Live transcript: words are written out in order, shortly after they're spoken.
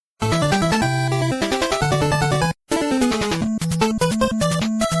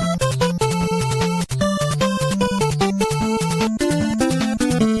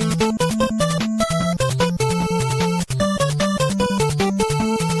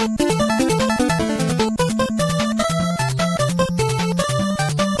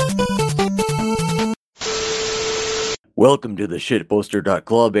Welcome to the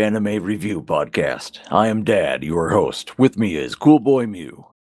Shitposter.club anime review podcast. I am Dad, your host. With me is Cool Boy Mew,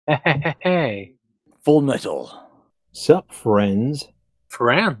 Hey, Fullmetal. Sup, friends?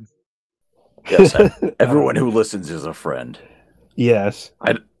 friend. Yes, everyone who listens is a friend. Yes.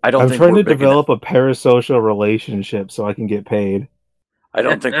 I don't I'm think trying we're to big develop a parasocial relationship so I can get paid. I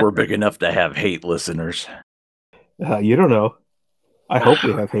don't think we're big enough to have hate listeners. You don't know. I hope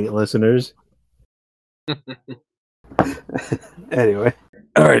we have hate listeners. Anyway.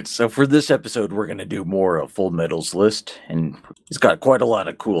 Alright, so for this episode, we're going to do more of Full Metal's list, and he's got quite a lot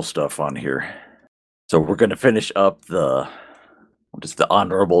of cool stuff on here. So we're going to finish up the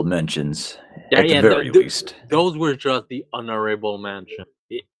honorable mentions, at the very least. Those were just the honorable mention.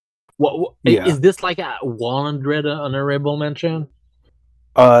 Yeah. Is this like a 100 honorable mention?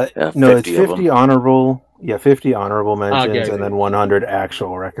 No, it's 50 of 50 them. honorable. Yeah, 50 honorable mentions Okay. and then 100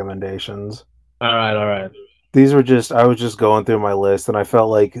 actual recommendations. All right. These were I was just going through my list and I felt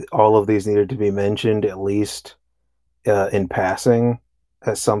like all of these needed to be mentioned at least in passing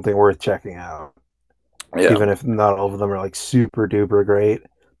as something worth checking out. Yeah. Even if not all of them are like super duper great,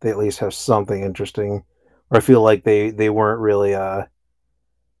 they at least have something interesting. Or I feel like they weren't really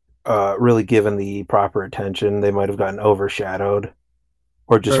really given the proper attention. They might have gotten overshadowed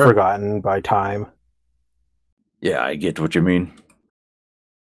or just forgotten by time. Yeah, I get what you mean.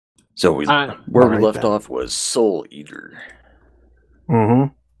 So where we left off was Soul Eater.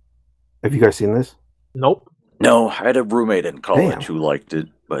 Mm-hmm. Have you guys seen this? Nope. No, I had a roommate in college who liked it,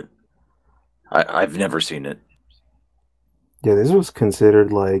 but I've never seen it. Yeah, this was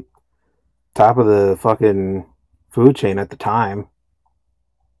considered like top of the fucking food chain at the time.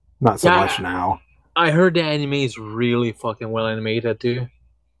 Not so much now. I heard the anime is really fucking well animated too.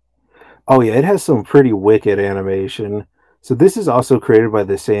 Oh yeah, it has some pretty wicked animation. So this is also created by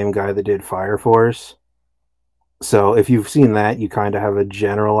the same guy that did Fire Force. So if you've seen that, you kind of have a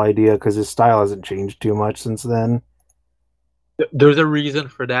general idea because his style hasn't changed too much since then. There's a reason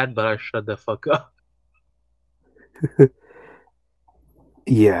for that, but I shut the fuck up.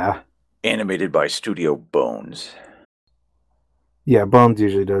 Yeah. Animated by Studio Bones. Yeah, Bones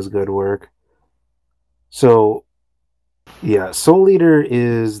usually does good work. So, yeah, Soul Eater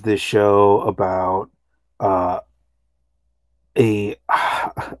is the show about a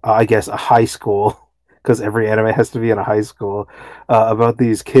high school, because every anime has to be in a high school, about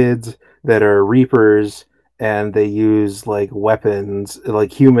these kids that are reapers and they use like weapons,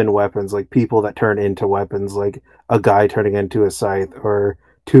 like human weapons, like people that turn into weapons, like a guy turning into a scythe or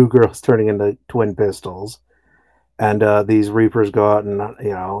two girls turning into twin pistols. And these reapers go out and,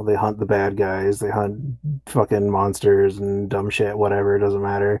 they hunt the bad guys. They hunt fucking monsters and dumb shit, whatever. It doesn't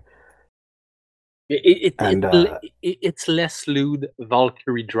matter. It's less lewd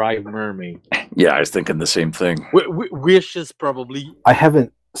Valkyrie Drive Mermaid. Yeah, I was thinking the same thing. Which is probably... I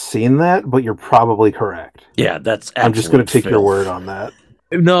haven't seen that, but you're probably correct. Yeah, that's I'm just going to take your word on that.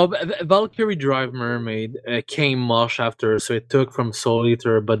 No, Valkyrie Drive Mermaid came much after, so it took from Soul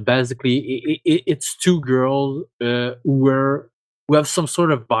Eater, but basically it's two girls who have some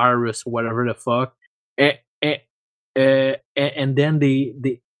sort of virus or whatever the fuck, and then they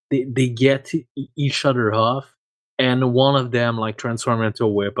get each other off, and one of them like transform into a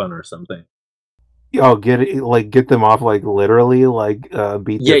weapon or something. Oh, get them off like literally, like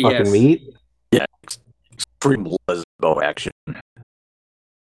beat their fucking meat. Yeah, extreme lesbo action.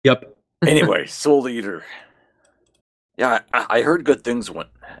 Yep. Anyway, Soul Eater. Yeah, I heard good things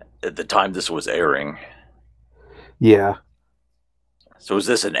at the time this was airing. Yeah. So is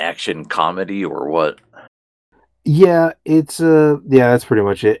this an action comedy or what? Yeah, that's pretty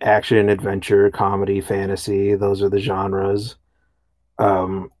much it. Action, adventure, comedy, fantasy, those are the genres.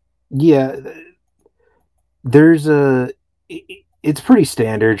 Yeah, it's pretty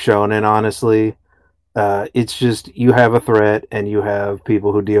standard shonen, honestly. It's just you have a threat and you have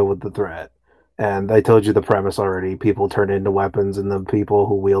people who deal with the threat. And I told you the premise already. People turn into weapons and the people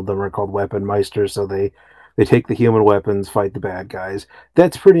who wield them are called weapon meisters, so they take the human weapons, fight the bad guys.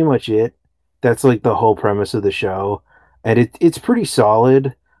 That's pretty much it. That's like the whole premise of the show. And it's pretty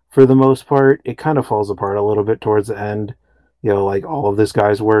solid for the most part. It kind of falls apart a little bit towards the end, like all of this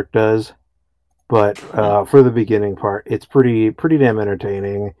guy's work does. But for the beginning part, it's pretty damn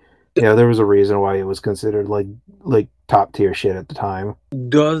entertaining. There was a reason why it was considered like top tier shit at the time.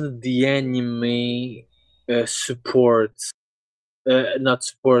 Does the anime supports not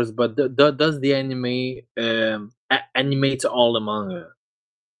supports, but does the anime animate all the manga?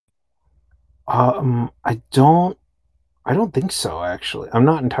 I don't think so, actually. I'm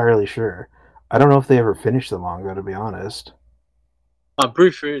not entirely sure. I don't know if they ever finished the manga, to be honest. I'm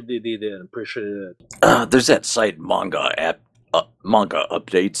pretty sure they did. I'm pretty sure they did. There's that site manga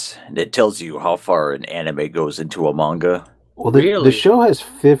updates, and it tells you how far an anime goes into a manga. Well, the Really? show has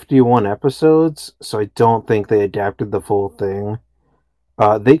 51 episodes, so I don't think they adapted the full thing.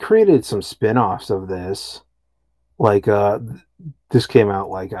 They created some spin-offs of this. Like, this came out,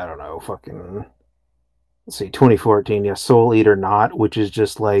 like, I don't know, fucking, let's see, 2014, yeah, Soul Eater Not, which is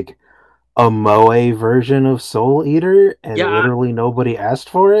just, like, a moe version of Soul Eater, and Yeah, literally nobody asked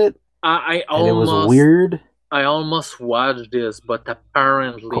for it, I and it was almost weird. I almost watched this, but Of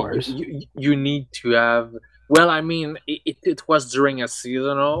apparently course. you need to have. Well, I mean, it was during a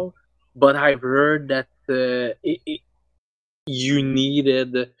seasonal, but I've heard that you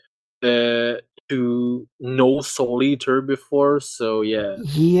needed to know Soul Eater before. So yeah,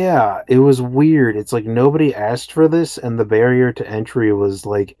 Yeah, it was weird. It's like nobody asked for this, and the barrier to entry was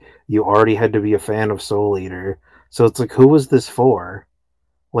like you already had to be a fan of Soul Eater. So it's like, who was this for?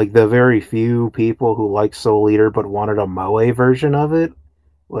 Like the very few people who like Soul Eater but wanted a moe version of it,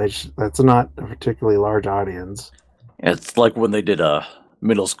 which that's not a particularly large audience. It's like when they did a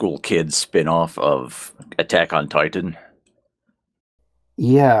middle school kids spin-off of Attack on Titan.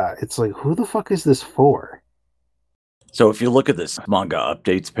 Yeah, it's like, who the fuck is this for? So if you look at this manga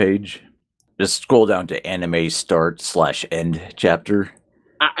updates page, just scroll down to anime start/end chapter.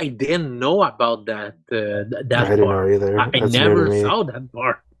 I didn't know about that that I didn't know part. either. I That's new to never me. saw that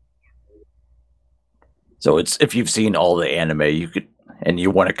part. So it's if you've seen all the anime, you could and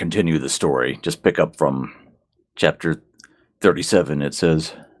you want to continue the story, just pick up from chapter 37. It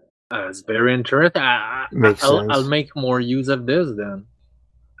says. It's very interesting. Makes I'll sense. make more use of this then.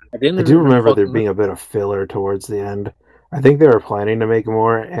 I didn't I do even remember there fucking being a bit of filler towards the end. I think they were planning to make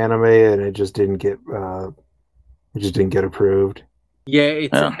more anime, and it just didn't get approved. Yeah,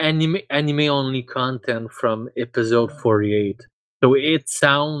 it's Yeah. anime only content from episode 48. So it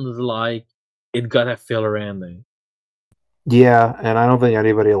sounds like it got a filler ending. Yeah, and I don't think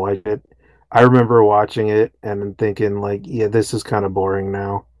anybody liked it. I remember watching it and thinking like, yeah, this is kind of boring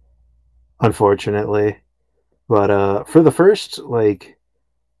now, unfortunately. But for the first like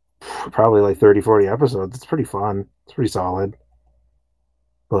probably like 30, 40 episodes, it's pretty fun. It's pretty solid.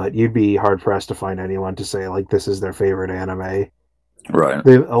 But you'd be hard pressed to find anyone to say like this is their favorite anime. Right.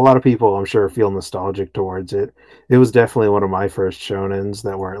 A lot of people, I'm sure, feel nostalgic towards it. It was definitely one of my first shonens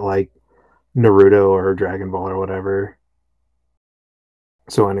that weren't like Naruto or Dragon Ball or whatever.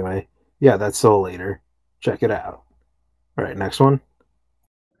 So anyway, yeah, that's Soul Eater. Check it out. All right, next one.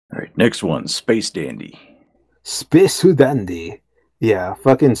 All right. Next one, Space Dandy. Space Dandy. Yeah,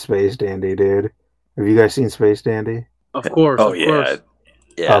 fucking Space Dandy, dude. Have you guys seen Space Dandy? Of course, Oh of yeah, course.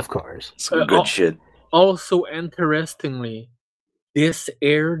 yeah. Of course. Some good shit. Also, interestingly, this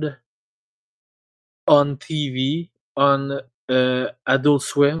aired on TV on Adult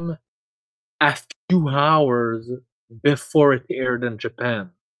Swim a few hours before it aired in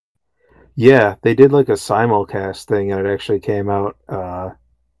Japan. Yeah, they did like a simulcast thing, and it actually came out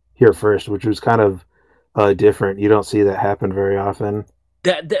here first, which was kind of different. You don't see that happen very often.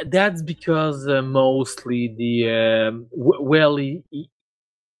 That's because mostly the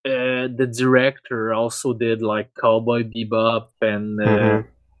director also did like Cowboy Bebop and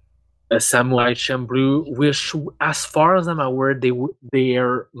Samurai Champloo, which, as far as I'm aware, they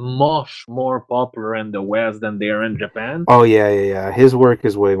are much more popular in the West than they are in Japan. Oh yeah. His work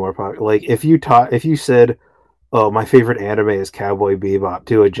is way more popular. Like if you said, "Oh, my favorite anime is Cowboy Bebop"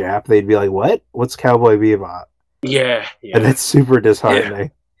 to a Jap, they'd be like, "What? What's Cowboy Bebop?" Yeah. And that's super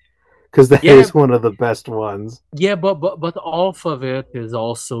disheartening because that is one of the best ones. Yeah, but half of it is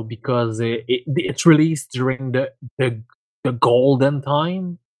also because it's released during the golden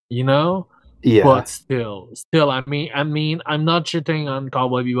time, you know. Yeah. But still, I mean, I'm not shitting on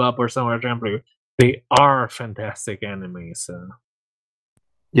Cowboy Bebop or Samurai Champloo. They are fantastic anime. So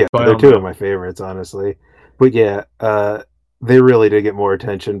yeah, they're two of my favorites, honestly. But yeah, they really did get more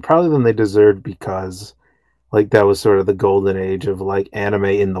attention, probably than they deserved, because like that was sort of the golden age of like anime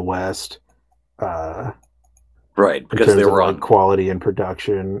in the West. Right, because in terms they of were like on quality and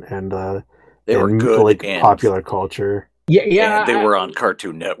production and they were good like and popular culture. Yeah. And they were on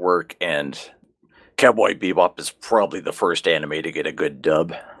Cartoon Network, and Cowboy Bebop is probably the first anime to get a good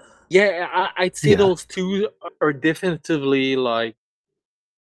dub. Yeah, I'd say those two are definitively like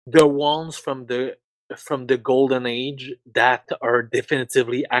the ones from the golden age that are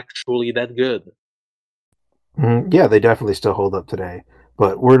definitively actually that good. Mm-hmm. Yeah, they definitely still hold up today.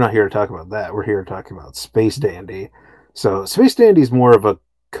 But we're not here to talk about that. We're here to talk about Space Dandy. So Space Dandy is more of a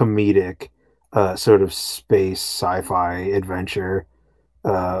comedic sort of space sci-fi adventure,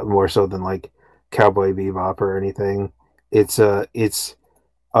 more so than like Cowboy Bebop or anything. It's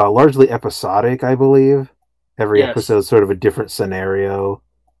largely episodic, I believe. Every Yes. episode's sort of a different scenario.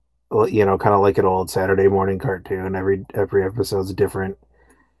 Kind of like an old Saturday morning cartoon. Every episode's different,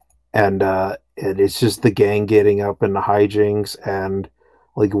 and it's just the gang getting up in the hijinks, and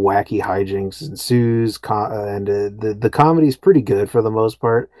like wacky hijinks ensues. And the comedy's pretty good for the most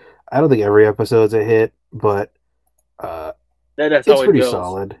part. I don't think every episode's a hit, but That's it's how it pretty goes.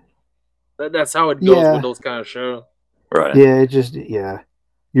 solid. That's how it goes with Yeah, those kind of shows. Right. yeah.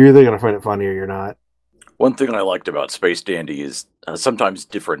 You're either gonna find it funny or you're not. One thing I liked about Space Dandy is sometimes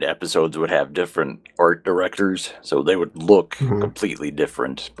different episodes would have different art directors, so they would look Mhm. completely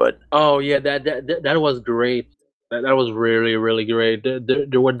different. But Oh yeah, that was great. That was really really great.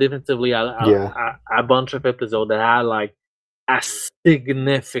 There were definitively Yeah, a bunch of episodes that had like a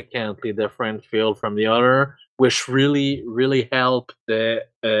significantly different feel from the other, which really really helped the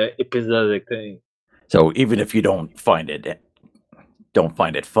episodic thing. so even if you don't find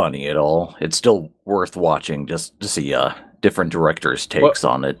it funny at all, it's still worth watching just to see different directors' Well, takes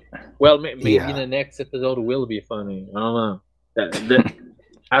on it. well, maybe yeah, the next episode will be funny. I don't know. That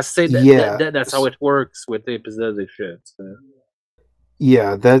I say yeah. that's how it works with the episodic shit. So.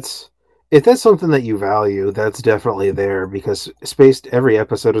 Yeah, that's if that's something that you value, that's definitely there because every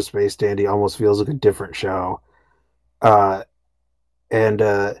episode of Space Dandy almost feels like a different show. Uh and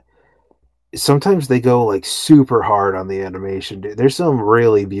sometimes they go like super hard on the animation. There's some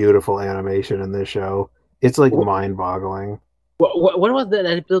really beautiful animation in this show. It's like mind-boggling. What was that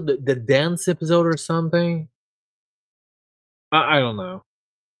episode? The dance episode or something? I don't know.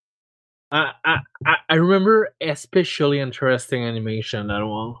 I remember especially interesting animation that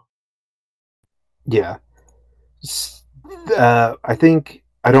one. Yeah. I think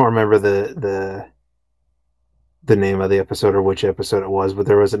I don't remember the name of the episode or which episode it was, but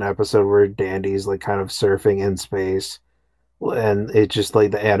there was an episode where Dandy's like kind of surfing in space, and it just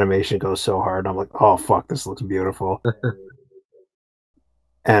like the animation goes so hard. I'm like, oh fuck, this looks beautiful.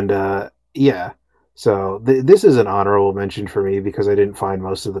 And yeah, so this is an honorable mention for me because I didn't find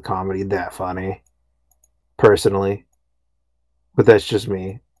most of the comedy that funny personally, but that's just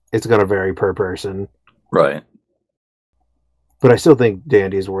me. It's gonna vary per person, Right. but I still think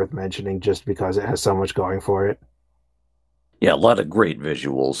Dandy is worth mentioning just because it has so much going for it. Yeah, a lot of great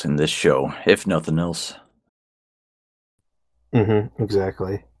visuals in this show, if nothing else.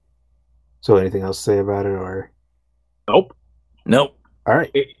 Exactly. So anything else to say about it, or Nope. Nope. all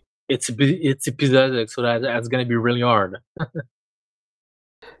right? It's episodic, so that's gonna be really hard.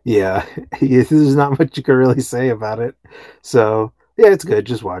 Yeah, there's not much you can really say about it. So yeah, it's good.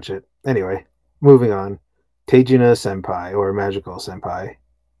 Just watch it. Anyway, moving on. Teijina Senpai or Magical Senpai.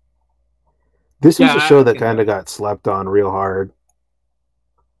 This was Yeah, a show I that think kind of got slept on real hard.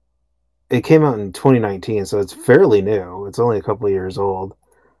 It came out in 2019, so it's fairly new. It's only a couple of years old,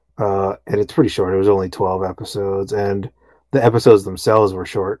 and it's pretty short. It was only 12 episodes, and the episodes themselves were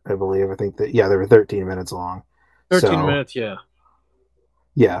short. I believe. I think that they were 13 minutes long. 13 So minutes. Yeah.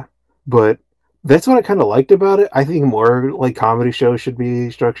 yeah, but that's what I kind of liked about it. I think more like comedy shows should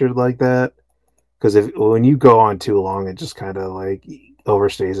be structured like that because if when you go on too long, it just kind of like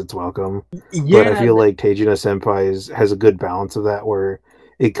overstays its welcome. But I Yeah, feel like Teijina Senpai has a good balance of that, where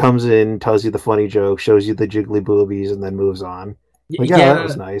it comes in, tells you the funny joke, shows you the jiggly boobies, and then moves on. Like, yeah, that yeah.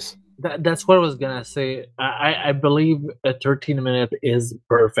 was nice. That's what I was gonna say. I believe a 13-minute is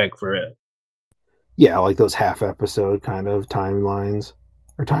perfect for it. Yeah, like those half episode kind of timelines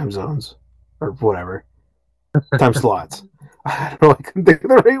or time zones or whatever. Time slots. I don't know, I couldn't think of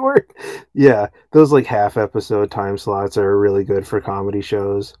the right word. Yeah, those like half episode time slots are really good for comedy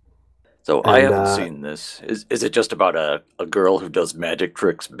shows. So I And haven't seen this. Is it just about a girl who does magic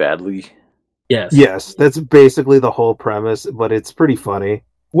tricks badly? Yes. yes, that's basically the whole premise, but it's pretty funny.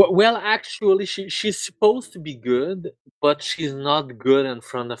 Well, actually, she's supposed to be good, but she's not good in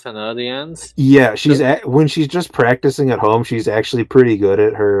front of an audience. Yeah, So, when she's just practicing at home, she's actually pretty good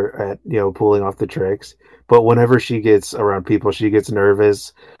at pulling off the tricks. But whenever she gets around people, she gets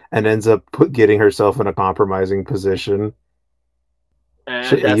nervous and ends up getting herself in a compromising position.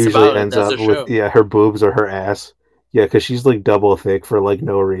 It that's usually about it. ends That's the up with show. her boobs or her ass. Yeah, because she's like double thick for like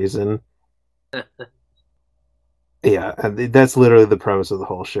no reason. Yeah, and that's literally the premise of the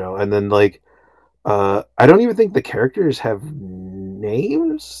whole show. And then like, I don't even think the characters have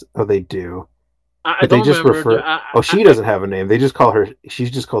names. Oh, they do, I but they don't just remember. refer. Oh, she doesn't have a name. They just call her.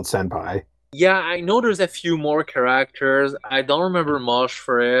 She's just called Senpai. Yeah, I know there's a few more characters. I don't remember much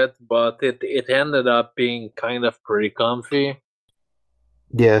for it, but it ended up being kind of pretty comfy.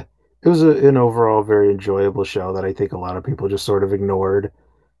 Yeah, it was an overall very enjoyable show that I think a lot of people just sort of ignored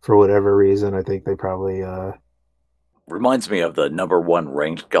for whatever reason. I think they probably reminds me of the #1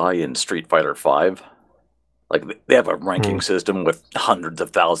 ranked guy in Street Fighter V. Like, they have a ranking system with hundreds of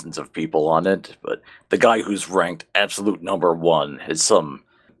thousands of people on it, but the guy who's ranked absolute #1 is some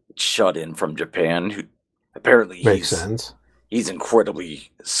shut-in from Japan who apparently Makes sense. he's incredibly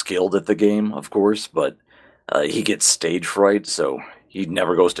skilled at the game, of course, but he gets stage fright, so he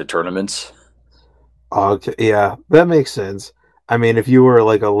never goes to tournaments. Okay, yeah, that makes sense. I mean, if you were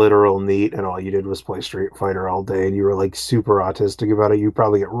like a literal NEET and all you did was play Street Fighter all day and you were like super autistic about it, you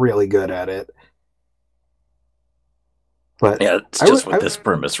probably get really good at it. But yeah, it's just what this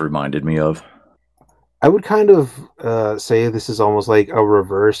premise reminded me of. I would kind of say this is almost like a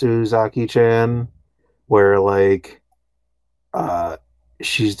reverse Uzaki-chan, where like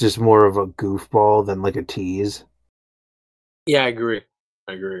she's just more of a goofball than like a tease. Yeah, I agree.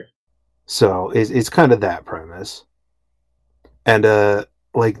 So it's kind of that premise. And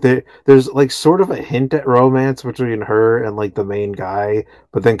like there's like sort of a hint at romance between her and like the main guy,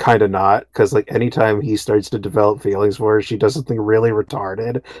 but then kind of not, because like anytime he starts to develop feelings for her, she does something really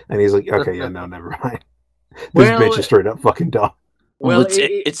retarded, and he's like, okay, yeah, no, never mind. This bitch is straight up fucking dumb. Well,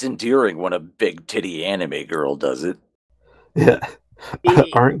 it's endearing when a big titty anime girl does it. Yeah.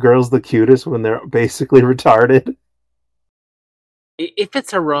 Aren't girls the cutest when they're basically retarded? If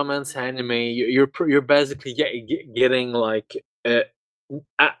it's a romance anime, you're basically getting like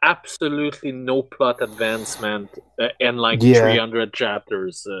absolutely no plot advancement in like 300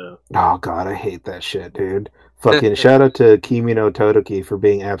 chapters. Oh god, I hate that shit, dude. Fucking shout out to Kimi no Todoki for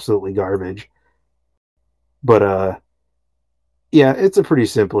being absolutely garbage. But yeah, it's a pretty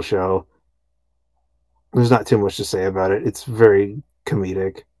simple show. There's not too much to say about it. It's very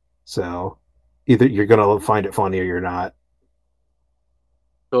comedic. So either you're gonna find it funny or you're not.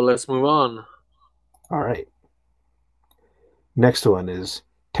 So let's move on. All right. Next one is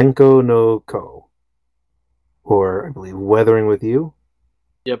Tenko no Ko, or I believe Weathering with You.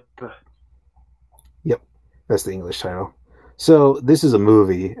 Yep. That's the English title. So this is a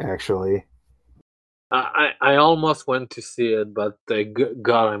movie, actually. I almost went to see it, but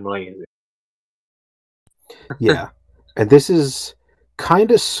God, I'm lazy. Yeah, and this is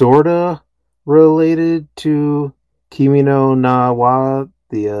kind of sorta related to Kimi no Na wa,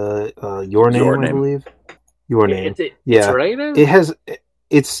 the Your Name, I believe. Your Name. It's related? It has.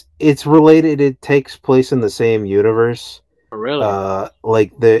 It's related. It takes place in the same universe. Oh, really?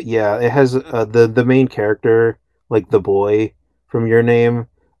 It has the main character, like the boy from Your Name,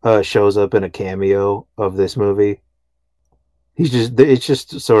 shows up in a cameo of this movie. It's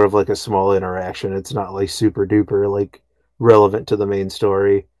just sort of like a small interaction. It's not like super duper like relevant to the main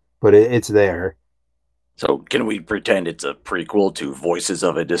story, but it's there. So can we pretend it's a prequel to Voices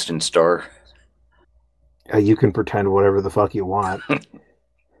of a Distant Star? You can pretend whatever the fuck you want.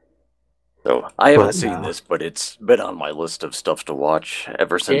 So I haven't seen this, but it's been on my list of stuff to watch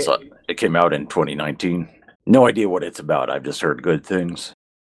ever since it came out in 2019. No idea what it's about. I've just heard good things.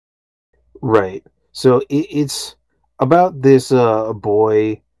 Right. So it's about this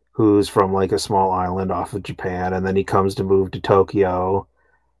boy who's from like a small island off of Japan, and then he comes to move to Tokyo,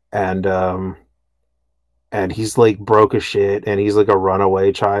 and he's like broke as shit, and he's like a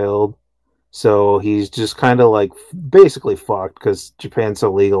runaway child. So he's just kind of like basically fucked because Japan's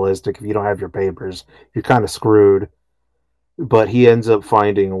so legalistic. If you don't have your papers, you're kind of screwed. But he ends up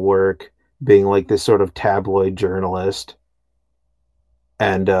finding work being like this sort of tabloid journalist,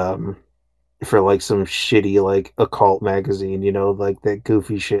 and for like some shitty like occult magazine, like that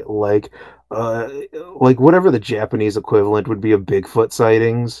goofy shit, like whatever the Japanese equivalent would be of Bigfoot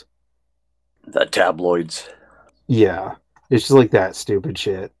sightings. The tabloids. Yeah, it's just like that stupid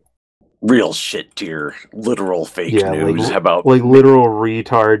shit. Real shit tier, literal fake news. Like, How about like literal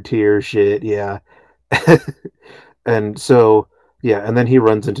retard tier shit? Yeah. And so and then he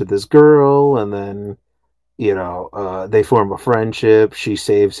runs into this girl, and then they form a friendship. She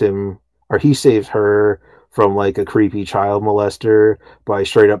saves him, or he saves her from like a creepy child molester by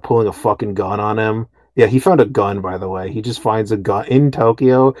straight up pulling a fucking gun on him. Yeah, he found a gun, by the way. He just finds a gun in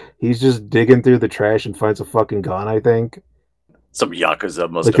Tokyo. He's just digging through the trash and finds a fucking gun, I think. Some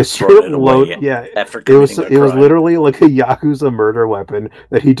Yakuza must have thrown it away after committing a crime. It was literally like a Yakuza murder weapon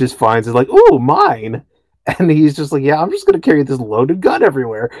that he just finds and like, ooh, mine! And he's just like, yeah, I'm just going to carry this loaded gun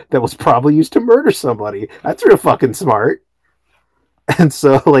everywhere that was probably used to murder somebody. That's real fucking smart. And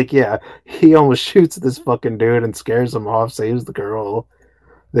so, like, yeah, he almost shoots this fucking dude and scares him off, saves the girl.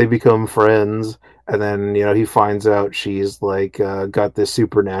 They become friends. And then, he finds out she's, like, got this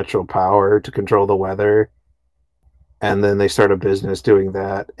supernatural power to control the weather. And then they start a business doing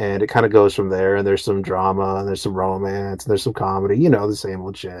that. And it kind of goes from there. And there's some drama, and there's some romance, and there's some comedy. The same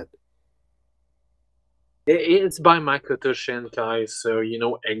old shit. It's by Makoto Shinkai, so you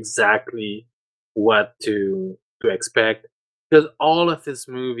know exactly what to expect. Because all of his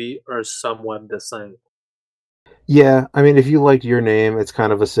movies are somewhat the same. Yeah, I mean, if you liked Your Name, it's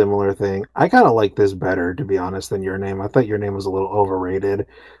kind of a similar thing. I kind of like this better, to be honest, than Your Name. I thought Your Name was a little overrated,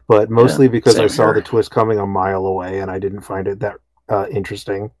 but mostly because I same saw the here. twist coming a mile away and I didn't find it that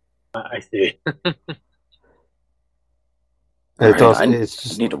interesting. I see. And All it's right, also, I it's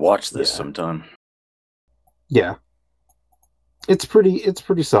just, need to watch this yeah, sometime. yeah. It's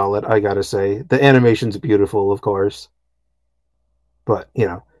pretty solid, I gotta say. The animation's beautiful, of course, but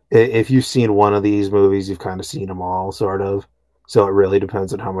if you've seen one of these movies, you've kind of seen them all, sort of. So it really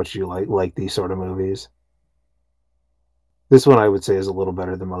depends on how much you like these sort of movies. This one I would say is a little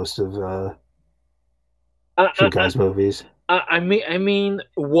better than most of I, Shinkai's movies. I mean,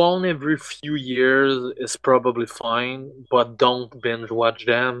 one every few years is probably fine, but don't binge watch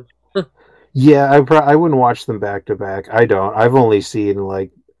them. Yeah, I wouldn't watch them back to back. I don't. I've only seen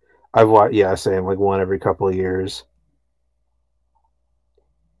like I've watched same like one every couple of years.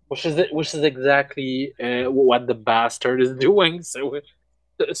 Which is exactly what the bastard is doing. So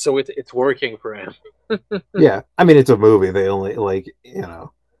it's working for him. Yeah, I mean it's a movie. They only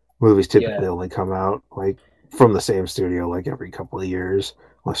movies typically Yeah. only come out like from the same studio like every couple of years,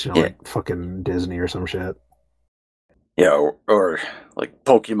 unless you're Yeah. like fucking Disney or some shit. Yeah, or like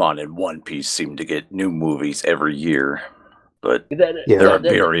Pokemon and One Piece seem to get new movies every year, but Yeah. they're of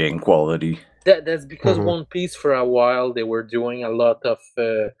varying quality. That's because Mhm. One Piece for a while they were doing a lot of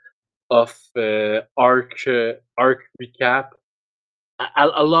arc recap.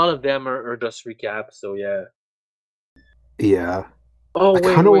 A lot of them are just recaps. So yeah. Yeah. Oh I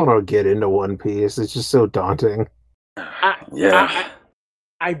wait, kind of wait. want to get into One Piece. It's just so daunting. Yeah.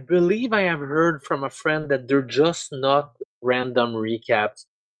 I believe I have heard from a friend that they're just not random recaps.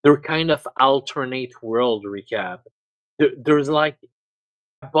 They're kind of alternate world recap. There's like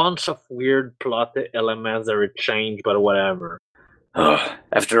a bunch of weird plot elements that are changed, but whatever.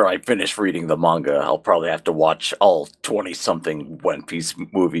 After I finish reading the manga, I'll probably have to watch all 20-something One Piece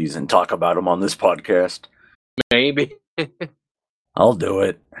movies and talk about them on this podcast. Maybe. I'll do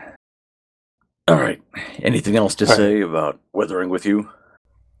it. All right. Anything else to All say about Weathering with You?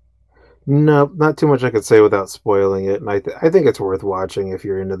 No, not too much I could say without spoiling it, and I think it's worth watching if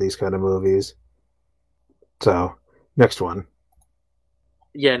you're into these kind of movies. So, next one.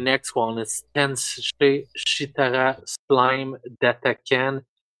 Yeah, next one is Tenshi Shitara Slime Dataken.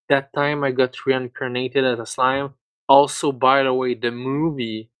 That time I got reincarnated as a slime. Also, by the way, the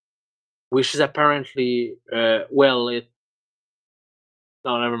movie, which is apparently, no,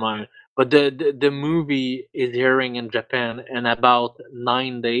 never mind. But the movie is airing in Japan in about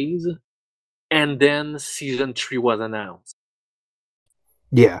 9 days, and then season 3 was announced.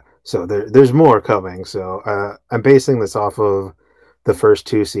 Yeah, so there's more coming. So I'm basing this off of the first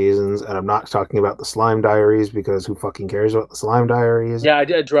 2 seasons, and I'm not talking about the Slime Diaries because who fucking cares about the Slime Diaries? Yeah, I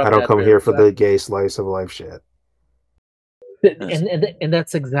I dropped don't that come very here for the fast. gay slice of life shit. And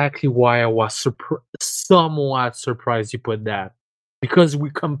that's exactly why I was somewhat surprised you put that, because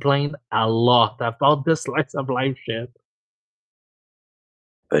we complained a lot about this slice of life shit.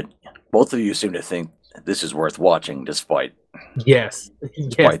 But both of you seem to think this is worth watching despite Yes,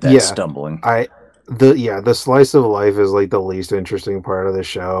 that Yeah, stumbling. the slice of life is like the least interesting part of the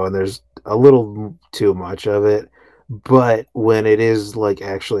show, and there's a little too much of it. But when it is like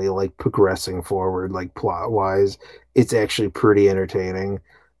actually like progressing forward, like plot wise, it's actually pretty entertaining.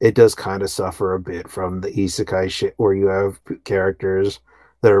 It does kind of suffer a bit from the isekai shit where you have characters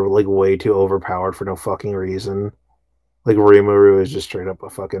that are like way too overpowered for no fucking reason. Like Rimuru is just straight up a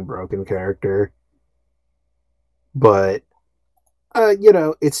fucking broken character. But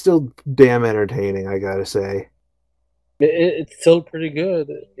it's still damn entertaining, I gotta say. it's still pretty good.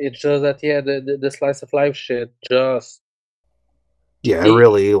 It's just that the slice of life shit just Yeah, it it,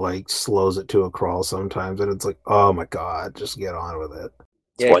 really like slows it to a crawl sometimes, and it's like, oh my god, just get on with it.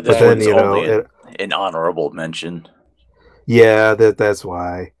 That's why this But then one's only it, an honorable mention. yeah, that's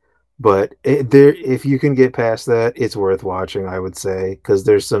why. But if you can get past that, it's worth watching, I would say, because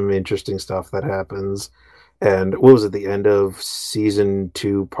there's some interesting stuff that happens. And what was it, the end of season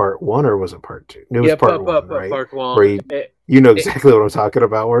 2, part 1, or was it part 2? It was part 1, right? part Where one. you know exactly what I'm talking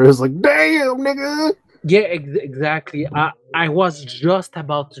about. Where it's like, damn, nigga. Yeah, exactly. I was just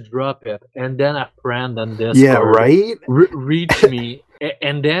about to drop it, and then a friend on Discord Yeah, right. reached me,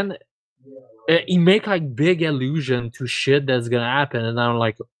 and then he make like big allusion to shit that's gonna happen, and I'm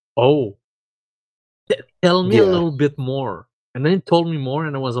like, oh, tell me a Yeah, little bit more. And then he told me more,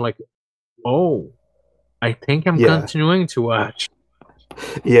 and I was like, oh, I think I'm yeah. continuing to watch.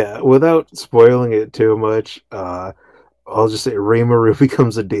 Yeah, without spoiling it too much, I'll just say Rimuru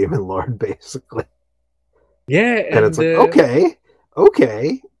becomes a demon lord, basically. Yeah, And it's and like,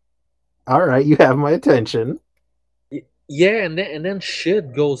 okay, all right, you have my attention. yeah, and then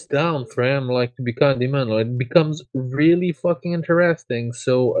shit goes down for him, like to become demon lord. It becomes really fucking interesting.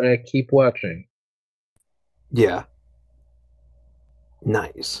 So keep watching. Yeah,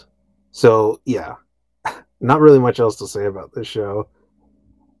 nice. So yeah, not really much else to say about this show,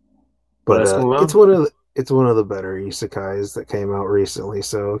 but Let's move it's on. one of the better isekais that came out recently.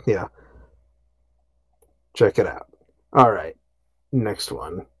 So yeah, check it out. All right, next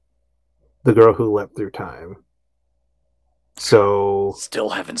one, The Girl Who Leapt Through Time. So Still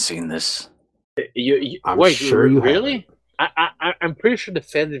haven't seen this. I'm Wait, sure you really? haven't. I'm pretty sure the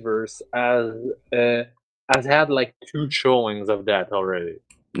Fediverse has had like 2 showings of that already.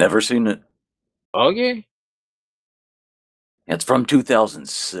 Never seen it. Okay. It's from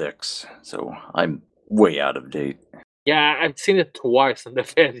 2006, so I'm way out of date. Yeah, I've seen it twice in the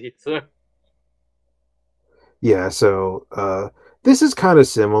Fedi. So. Yeah, so this is kind of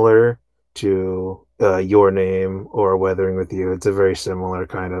similar to Your Name or Weathering with You. It's a very similar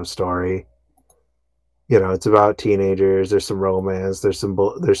kind of story. You know, it's about teenagers. There's some romance. There's some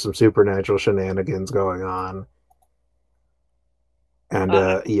supernatural shenanigans going on, and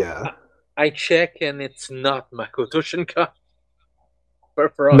I, yeah, I check and it's not Makoto Shinkai.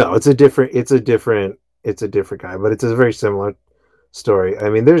 For no, obvious. it's a different guy, but it's a very similar story. I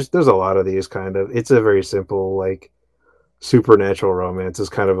mean, there's a lot of these kind of. It's a very simple like supernatural romance is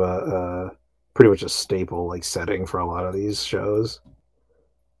kind of a pretty much a staple like setting for a lot of these shows.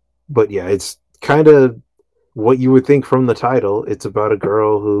 But yeah, it's kind of what you would think from the title. It's about a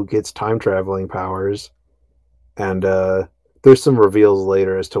girl who gets time traveling powers, and there's some reveals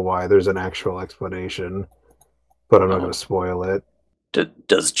later as to why. There's an actual explanation, but I'm not going to spoil it.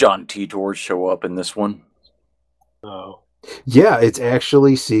 Does John Titor show up in this one? No. Yeah, it's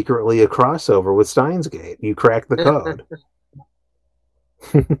actually secretly a crossover with Steins Gate. You crack the code.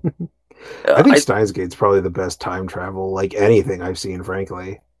 I think Steins Gate's probably the best time travel, like anything I've seen,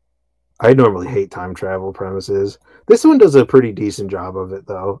 frankly. I normally hate time travel premises. This one does a pretty decent job of it,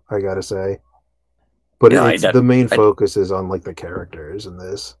 though, I gotta say. But Yeah, it's the main focus is on like the characters in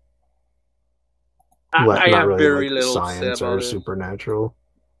this, I not have really very like little to say science or about it. supernatural.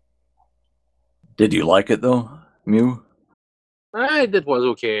 Did you like it though, Mew? That was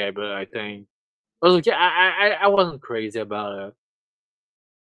okay, but I think it was okay. I wasn't crazy about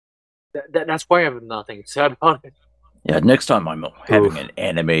it. That's why I have nothing to say about it. Yeah, next time I'm having Oof. an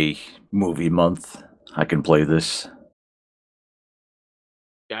anime movie month, I can play this.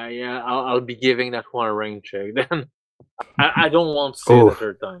 Yeah, I'll be giving that one a ring check then. I don't want to say it a Oof.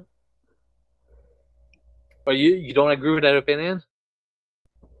 third time. But you don't agree with that opinion?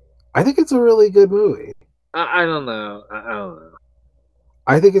 I think it's a really good movie. I don't know. I don't know.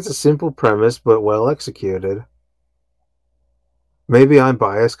 I think it's a simple premise but well executed. Maybe I'm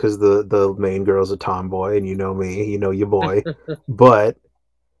biased because the main girl's a tomboy, and you know me, you know your boy. But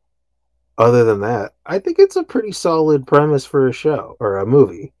other than that, I think it's a pretty solid premise for a show or a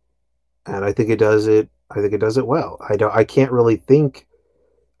movie, and I think it does it. I think it does it well. I can't really think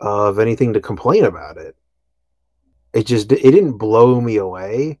of anything to complain about it. It didn't blow me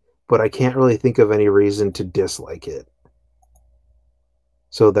away, but I can't really think of any reason to dislike it.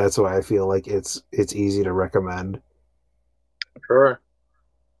 So that's why I feel like it's easy to recommend. Sure.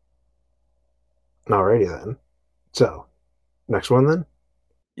 Alrighty then. So next one then.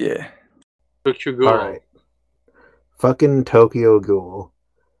 Yeah. Tokyo Ghoul. All right. Fucking Tokyo Ghoul.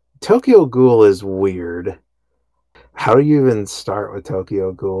 Tokyo Ghoul is weird. How do you even start with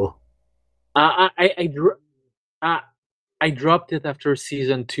Tokyo Ghoul? I dropped it after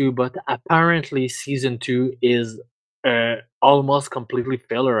season 2, but apparently season 2 is almost completely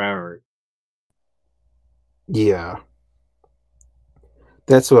filler error. Yeah.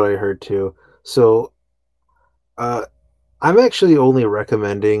 That's what I heard too. So I'm actually only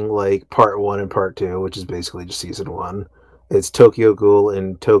recommending like part 1 and part 2, which is basically just season 1. It's Tokyo Ghoul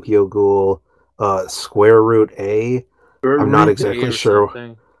and Tokyo Ghoul Square Root A. I'm not Root A exactly or sure.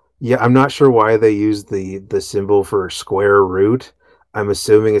 something. Yeah, I'm not sure why they used the symbol for square root. I'm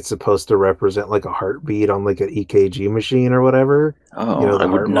assuming it's supposed to represent like a heartbeat on like an EKG machine or whatever. Oh, You know, I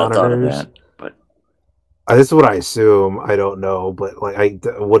the would heart not thought of monitors. that. But This is what I assume. I don't know, but like,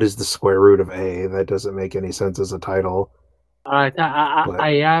 what is the square root of A? That doesn't make any sense as a title. Alright, But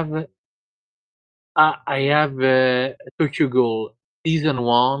I have Tokyo Ghoul season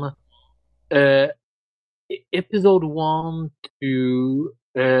 1, uh, episode 1 to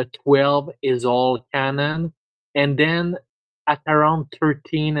 12 is all canon, and then at around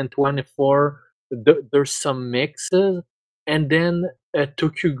 13 and 24, there's some mixes, and then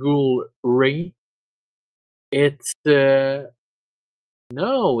Tokyo Ghoul Ray, it's no,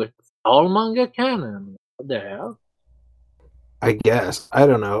 it's all manga canon. What the hell? I guess. I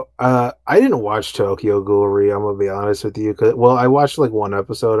don't know. I didn't watch Tokyo Ghoul. I'm gonna be honest with you. Well, I watched like one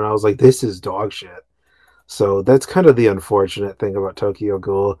episode and I was like, this is dog shit. So that's kind of the unfortunate thing about Tokyo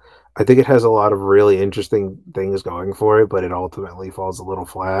Ghoul. I think it has a lot of really interesting things going for it, but it ultimately falls a little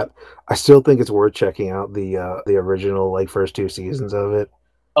flat. I still think it's worth checking out the original like first two seasons of it.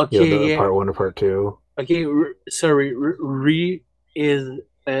 Okay, The yeah. part one and part two. Okay, sorry. Re is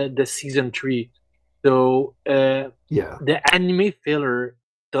the season 3. So Yeah. the anime filler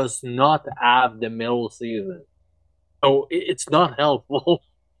does not have the middle season. So it's not helpful.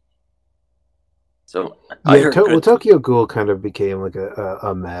 So I Yeah, heard good. Tokyo Ghoul kind of became like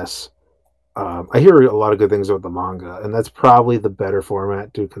a mess. I hear a lot of good things about the manga, and that's probably the better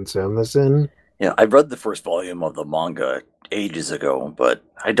format to consume this in. Yeah, I read the first volume of the manga ages ago, but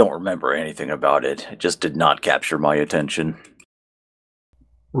I don't remember anything about it. It just did not capture my attention.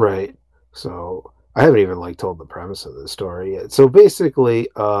 Right. So I haven't even like told the premise of the story yet. So basically,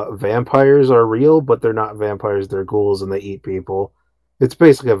 vampires are real, but they're not vampires. They're ghouls, and they eat people. It's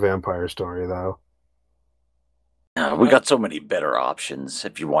basically a vampire story, though. We got so many better options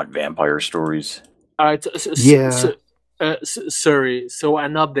if you want vampire stories. Alright, Yeah. sorry. So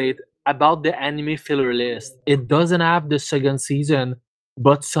an update about the anime filler list. It doesn't have the second season,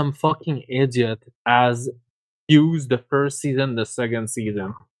 but some fucking idiot has used the first season, the second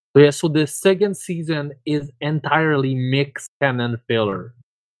season. So yeah, so the second season is entirely mixed canon filler.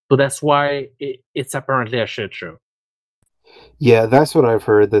 So that's why it's apparently a shit show. Yeah, that's what I've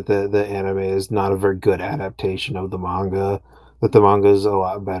heard, that the anime is not a very good adaptation of the manga, that the manga is a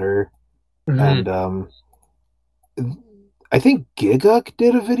lot better. Mhm. And I think Giguk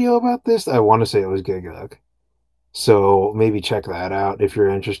did a video about this. I want to say it was Giguk. So maybe check that out if you're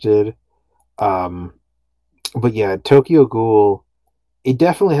interested. But yeah, Tokyo Ghoul, it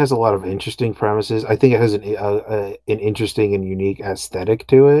definitely has a lot of interesting premises. I think it has an interesting and unique aesthetic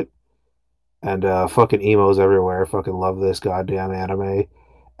to it. And fucking emos everywhere fucking love this goddamn anime. And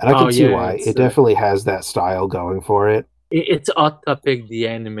I Oh can see yeah, why. It definitely has that style going for it. it's Hot Topic the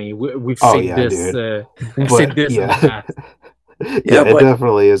anime. We've Oh said yeah, this. dude. We've said But this in the yeah. past. Yeah, it but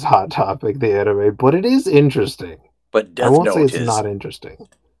definitely is Hot Topic, the anime, but it is interesting. but I Death won't say Note it's is not interesting.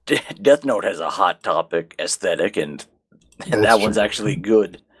 Death Note has a hot topic aesthetic, and That's that one's true. actually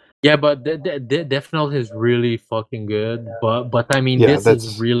good. Yeah, but the Death Note is really fucking good. But I mean, Yeah, this is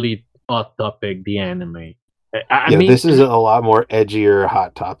that's really Hot Topic the anime. this is a lot more edgier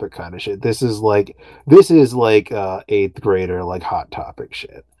Hot Topic kind of shit. This is like eighth grader like Hot Topic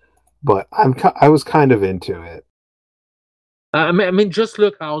shit. But I was kind of into it. I mean, just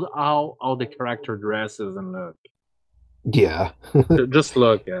look how the character dresses and look. Yeah. Just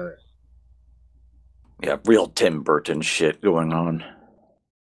look at it. Yeah, real Tim Burton shit going on.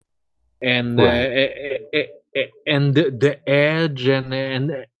 And Right. and the edge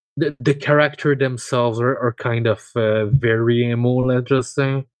and the character themselves are kind of very emo, let's just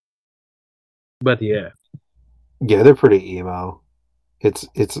say. But yeah, Yeah, they're pretty emo. It's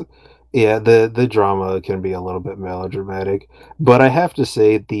yeah, the drama can be a little bit melodramatic, but I have to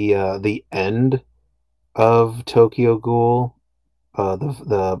say the end of Tokyo Ghoul,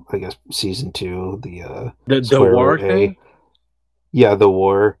 the I guess season 2, the the spoiler war A, thing. yeah, the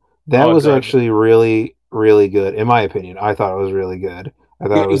war, that Oh was god, actually really really good in my opinion. I thought it was really good. I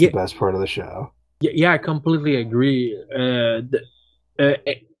thought yeah, it was the yeah, best part of the show. yeah. I completely agree. Uh,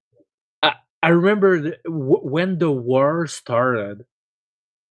 I, I remember when the war started.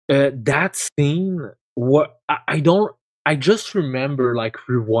 That scene, what I don't. I just remember like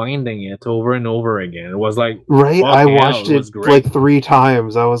rewinding it over and over again. It was like, Right? I fucking hell, watched it was it great. like 3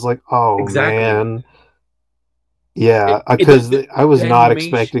 times. I was like, "Oh Exactly. man." Yeah, The, because the, I was the not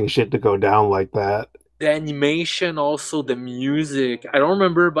animation, expecting shit to go down like that. the animation, also the music. I don't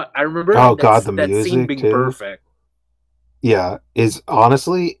remember, but I remember Oh god, that's the that scene music being too. perfect. Yeah, is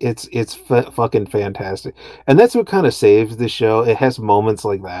honestly, it's fucking fantastic, and that's what kind of saves the show. It has moments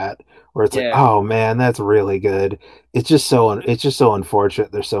like that where it's like, Yeah. oh man, that's really good. It's just so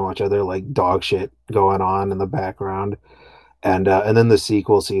unfortunate. There's so much other like dog shit going on in the background, and then the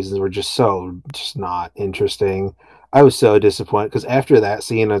sequel seasons were just not interesting. I was so disappointed because after that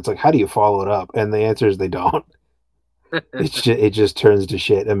scene, it's like, how do you follow it up? And the answer is they don't. It just turns to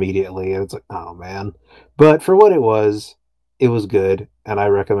shit immediately, and it's like, oh man. But for what it was good, and I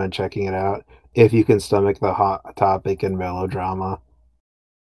recommend checking it out if you can stomach the hot topic and melodrama.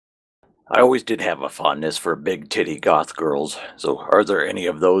 I always did have a fondness for big titty goth girls. So, are there any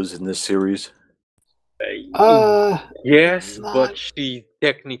of those in this series? Yes, not- but she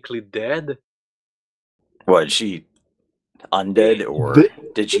technically dead. Was she undead, or The-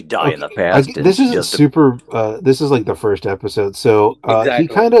 did she die in the okay, past? And this she is just super. This is like the first episode, so he Exactly.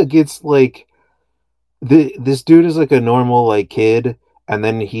 kind of gets like this dude is like a normal like kid, and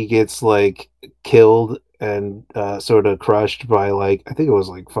then he gets like killed and sort of crushed by like I think it was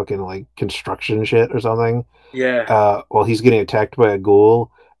like fucking like construction shit or something. Yeah. While he's getting attacked by a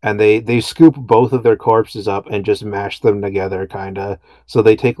ghoul, and they scoop both of their corpses up and just mash them together, kind of. So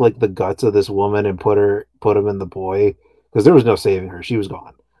they take like the guts of this woman and put him in the boy because there was no saving her; she was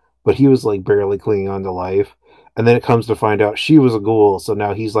gone. But he was like barely clinging on to life, and then it comes to find out she was a ghoul. So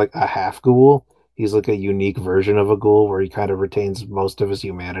now he's like a half ghoul. He's like a unique version of a ghoul where he kind of retains most of his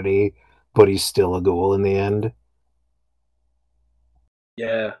humanity, but he's still a ghoul in the end.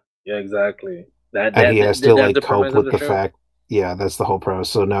 Yeah. Yeah. Exactly. That And that, he has that to that's like the cope premise of with the the show. fact. Yeah, that's the whole premise.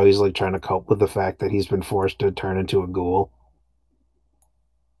 So now he's like trying to cope with the fact that he's been forced to turn into a ghoul.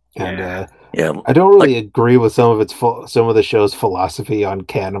 And Yeah. yeah, I don't really like agree with some of the show's philosophy on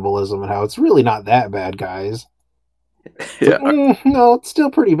cannibalism and how it's really not that bad, guys. It's yeah, like, no, it's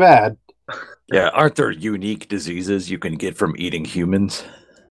still pretty bad. yeah. Aren't there unique diseases you can get from eating humans?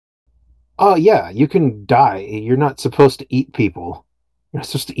 Oh yeah, you can die. You're not supposed to eat people. You're not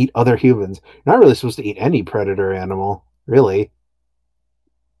supposed to eat other humans. You're not really supposed to eat any predator animal, really.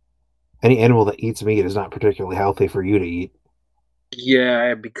 Any animal that eats meat is not particularly healthy for you to eat.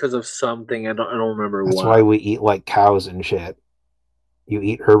 Yeah, because of something I don't remember That's why what. we eat like cows and shit. You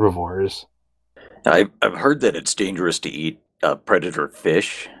eat herbivores. I've heard that it's dangerous to eat predator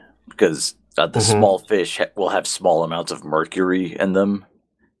fish because the Mm-hmm. small fish will have small amounts of mercury in them,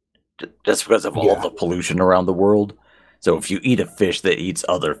 just because of all Yeah, the pollution around the world. So if you eat a fish that eats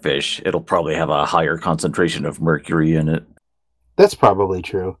other fish, it'll probably have a higher concentration of mercury in it. that's probably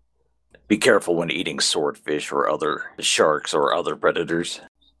true. Be careful when eating swordfish or other sharks or other predators.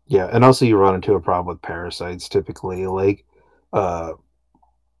 Yeah, and also you run into a problem with parasites typically. Like, uh,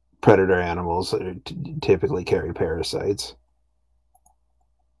 predator animals typically carry parasites.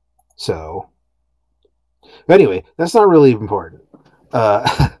 So, but anyway, that's not really important. Uh,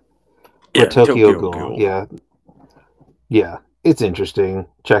 but Yeah, Tokyo Tokyo Ghoul, Ghoul. yeah, it's interesting.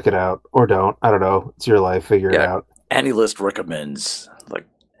 Check it out or don't. I don't know. It's your life. Figure it Yeah, out. AniList recommends like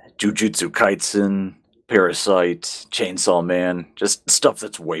Jujutsu Kaisen, Parasite, Chainsaw Man, just stuff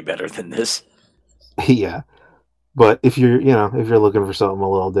that's way better than this. Yeah, but if you're looking for something a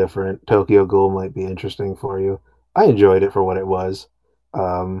little different, Tokyo Ghoul might be interesting for you. I enjoyed it for what it was.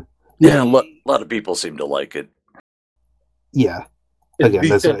 Yeah, Yeah, a lot of people seem to like it. yeah. It's Again,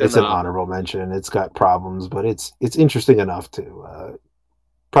 decent it's an enough. honorable mention. It's got problems, but it's interesting enough to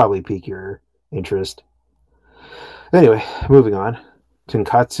probably pique your interest. Anyway, moving on.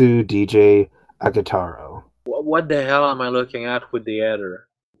 Tonkatsu DJ Agataro. What the hell am I looking at with the editor?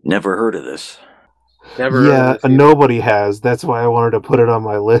 Never heard of this. Never heard of Yeah, this either. nobody has. That's why I wanted to put it on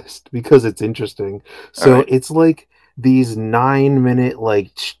my list because it's interesting. All So right. it's like these 9 minute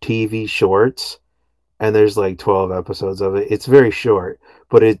like TV shorts, and there's like 12 episodes of it. It's very short,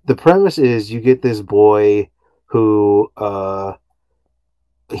 but the premise is you get this boy who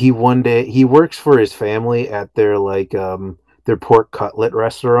he one day he works for his family at their pork cutlet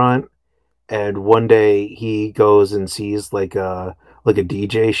restaurant, and one day he goes and sees like a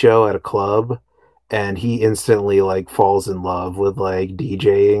DJ show at a club, and he instantly like falls in love with like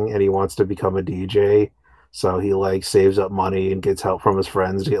DJing, and he wants to become a DJ. So he like saves up money and gets help from his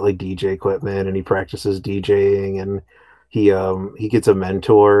friends to get like DJ equipment, and he practices DJing, and he gets a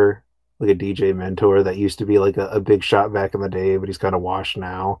mentor, like a DJ mentor that used to be like a big shot back in the day, but he's kind of washed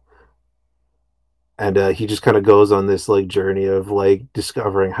now. And he just kind of goes on this like journey of like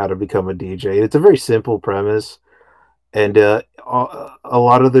discovering how to become a DJ. It's a very simple premise, and a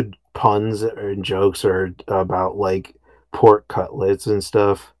lot of the puns and jokes are about like pork cutlets and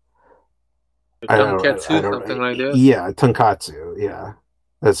stuff. I Tonkatsu, don't. something like this. Yeah, tonkatsu. Yeah,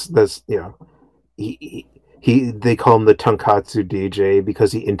 that's they call him the tonkatsu DJ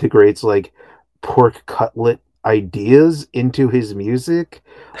because he integrates like pork cutlet ideas into his music.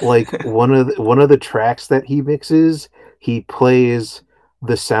 Like one of the tracks that he mixes, he plays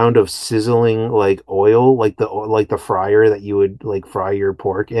the sound of sizzling like oil, like the fryer that you would like fry your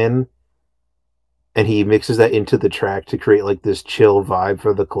pork in, and he mixes that into the track to create like this chill vibe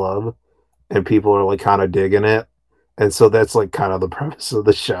for the club, and people are like kind of digging it. And so that's like kind of the premise of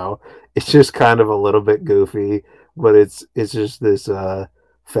the show. It's just kind of a little bit goofy, but it's just this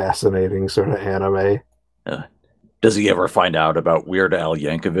fascinating sort of anime. Uh, does he ever find out about Weird Al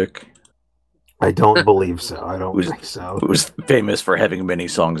Yankovic? I don't believe so. I don't Who's think so. who was famous for having many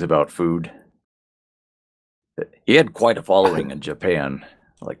songs about food. He had quite a following in Japan.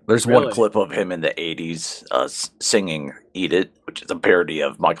 Like, there's one Really? clip of him in the '80s singing "Eat It," which is a parody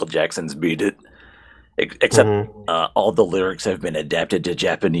of Michael Jackson's "Beat It." Except all the lyrics have been adapted to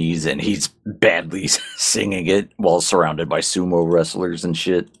Japanese, and he's badly singing it while surrounded by sumo wrestlers and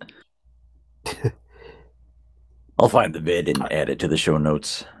shit. I'll find the vid and add it to the show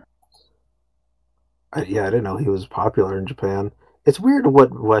notes. Yeah, I didn't know he was popular in Japan. It's weird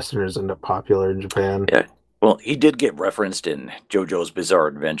what Westerners end up popular in Japan. Yeah, well, he did get referenced in JoJo's Bizarre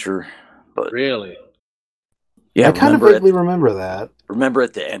Adventure, but Really? yeah, I kind of vaguely remember that. Remember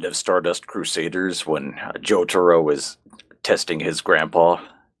at the end of Stardust Crusaders when Jotaro was testing his grandpa?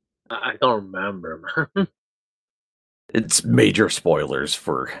 I don't remember. It's major spoilers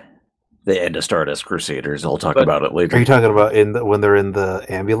for the end of Stardust Crusaders. I'll talk But- about it later. Are you talking about when they're in the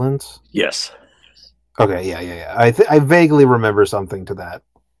ambulance? Yes. Okay, yeah. I vaguely remember something to that.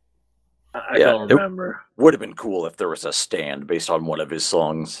 I don't remember. Would have been cool if there was a stand based on one of his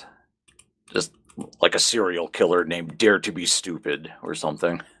songs. Just like a serial killer named Dare to Be Stupid or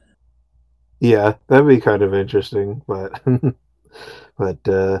something. Yeah, that'd be kind of interesting, but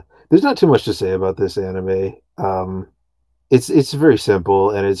there's not too much to say about this anime. It's very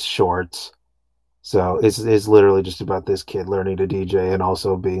simple and it's shorts. So it's literally just about this kid learning to DJ and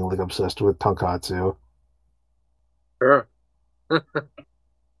also being like obsessed with tonkatsu. Sure.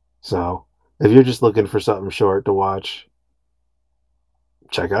 So if you're just looking for something short to watch,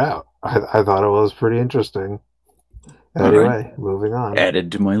 check it out. I thought it was pretty interesting. Anyway, moving on.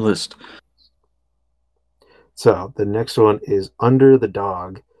 Added to my list. So the next one is Under the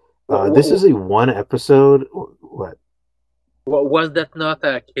Dog. This is a one episode. What? Was that not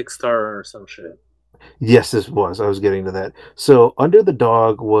a Kickstarter or some shit? Yes, this was. I was getting to that. So Under the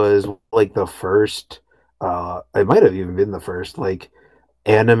Dog was like the first. It might have even been the first like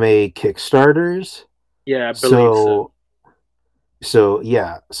anime Kickstarters. Yeah, I believe so. So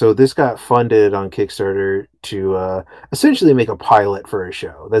yeah, so this got funded on Kickstarter to essentially make a pilot for a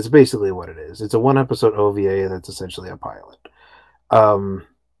show. That's basically what it is. It's a one episode OVA that's essentially a pilot.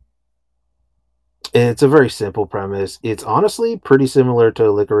 It's a very simple premise. It's honestly pretty similar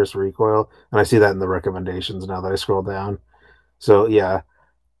to Licorice Recoil, and I see that in the recommendations now that I scroll down. So yeah,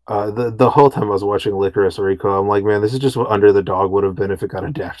 the whole time I was watching Licorice Recoil, I'm like, man, this is just what Under the Dog would have been if it got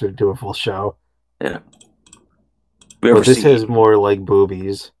adapted to a full show. Yeah. But this has more like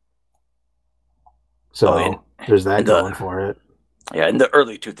boobies. So there's that going for it. Yeah, in the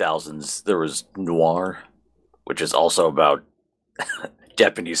early 2000s, there was Noir, which is also about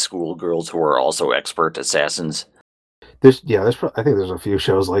Japanese schoolgirls who are also expert assassins. I think there's a few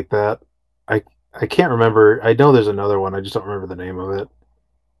shows like that. I can't remember. I know there's another one. I just don't remember the name of it.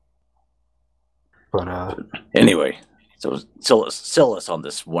 But anyway, so sell us on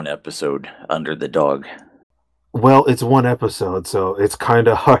this one episode, Under the Dog. Well, it's one episode, so it's kind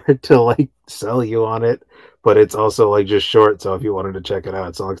of hard to like sell you on it, but it's also like just short. So if you wanted to check it out,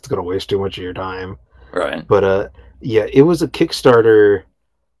 it's not like it's gonna waste too much of your time. Right. But yeah, it was a Kickstarter,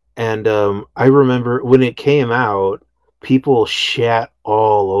 and I remember when it came out, people shat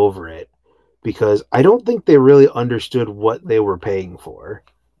all over it because I don't think they really understood what they were paying for.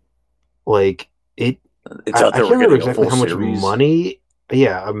 Like it, I can't remember exactly how much money.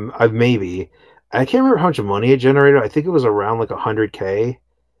 Yeah, maybe. I can't remember how much money it generated. I think it was around like $100K,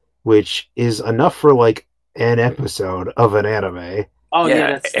 which is enough for like an episode of an anime. Oh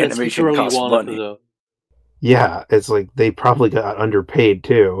yeah, that's animation costs money. Yeah, it's like they probably got underpaid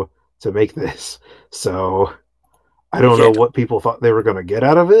too to make this. So I don't know what people thought they were going to get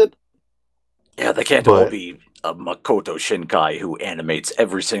out of it. Yeah, they can't all be a Makoto Shinkai who animates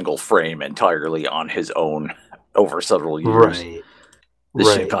every single frame entirely on his own over several years. Right.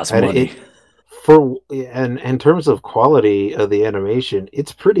 This shit costs money. And in terms of quality of the animation,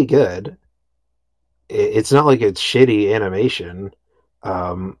 it's pretty good. It's not like it's shitty animation.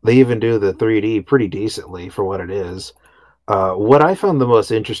 They even do the 3D pretty decently for what it is. What I found the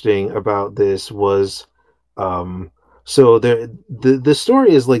most interesting about this was, so the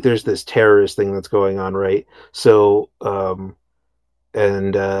story is like there's this terrorist thing that's going on, right? So, the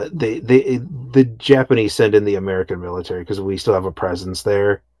Japanese send in the American military because we still have a presence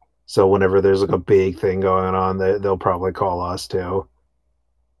there. So whenever there's like a big thing going on, they'll probably call us too.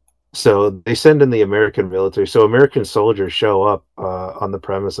 So they send in the American military. So American soldiers show up on the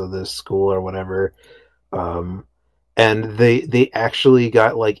premise of this school or whatever, and they actually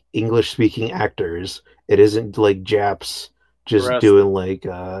got like English speaking actors. It isn't like Japs just doing like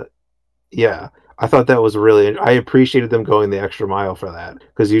yeah. I thought that was really. I appreciated them going the extra mile for that,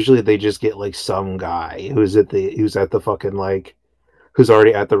 because usually they just get like some guy who's at the fucking like who's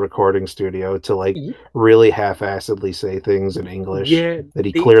already at the recording studio to like Y- really half-assedly say things in English Yeah, that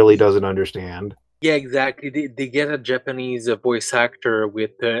he clearly doesn't understand. yeah, exactly. They get a Japanese voice actor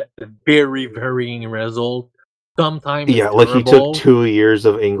with a very varying result. Sometimes Yeah, it's like he took terrible. 2 years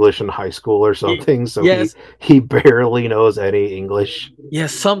of English in high school or something, so Yes, he barely knows any English.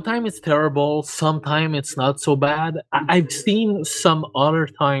 yes. Sometimes it's terrible. Sometimes it's not so bad. I've seen some other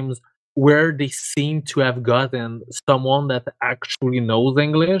times where they seem to have gotten someone that actually knows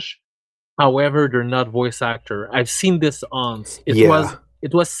English. However, they're not voice actor. I've seen this once. Yeah.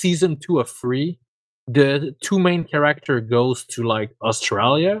 It was season 2 of Free. The two main character goes to like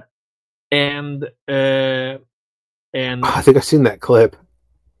Australia, and I think I've seen that clip.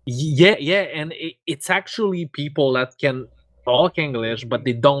 yeah, and it's actually people that can talk English, but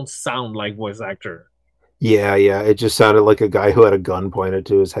they don't sound like voice actor. Yeah, it just sounded like a guy who had a gun pointed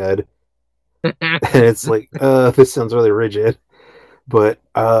to his head. And it's like, this sounds really rigid. But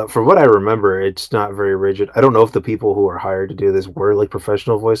from what I remember, it's not very rigid. I don't know if the people who were hired to do this were like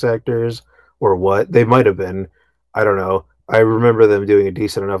professional voice actors or what. They might have been. I don't know. I remember them doing a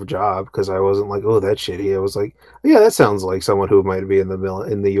decent enough job because I wasn't like, oh, that's shitty. I was like, yeah, that sounds like someone who might be in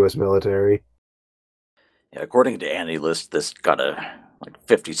the U.S. military. Yeah, according to AniList, this got a like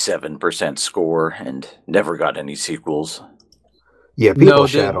 57% score and never got any sequels. Yeah, people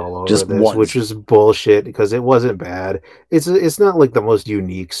shat all over just this, once. which is bullshit because it wasn't bad. It's not like the most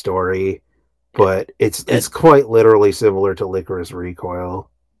unique story, but it's quite literally similar to Licorice Recoil.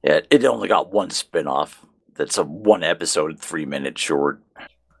 Yeah, it only got one spin-off. That's a 1-episode, 3-minute short.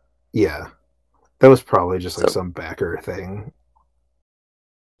 Yeah, that was probably just like some backer thing.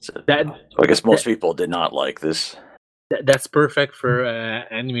 So I guess most people did not like this. That's perfect for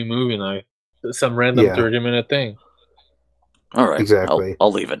anime movie night. Some random 30-minute thing. All right, exactly.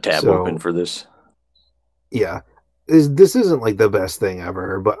 I'll leave a tab open for this. Yeah, this isn't like the best thing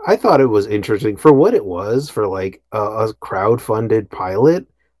ever, but I thought it was interesting for what it was, for like a crowd-funded pilot.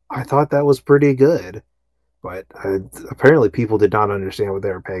 I thought that was pretty good, but apparently people did not understand what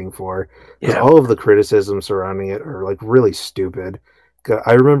they were paying for, because all of the criticisms surrounding it are like really stupid.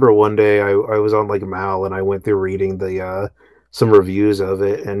 I remember one day I was on like Mal and I went through reading the some reviews of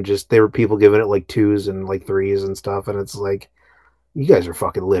it, and just there were people giving it like 2s and like 3s and stuff, and it's like, you guys are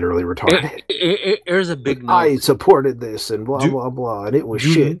fucking literally retarded. Here's a big note. I supported this and blah blah blah, and it was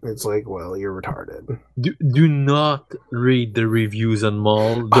shit. It's like, well, you're retarded. Do not read the reviews on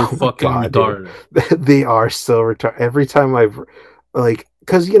Mall. They're fucking retarded. They are so retarded. Every time I've like,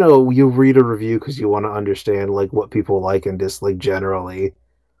 because you read a review because you want to understand like what people like and dislike generally,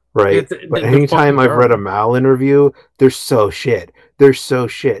 right? But anytime I've read a Mal review, they're so shit. They're so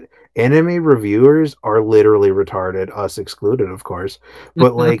shit. Anime reviewers are literally retarded, us excluded, of course.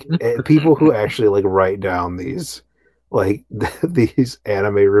 But like people who actually like write down these like these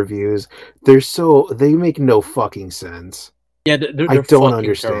anime reviews, they make no fucking sense. Yeah, they're I don't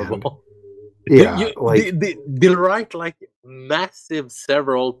understand. Terrible. Yeah, they'll write like massive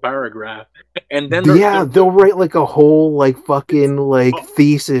several paragraphs, and then they'll write like a whole like fucking like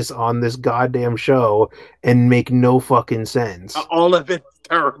thesis on this goddamn show and make no fucking sense. All of it's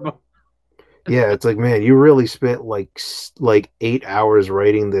terrible. Yeah, it's like, man, you really spent like 8 hours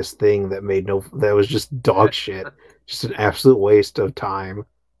writing this thing that was just dog shit, just an absolute waste of time.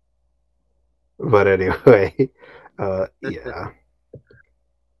 But anyway, yeah.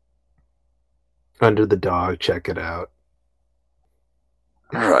 Under the Dog, check it out.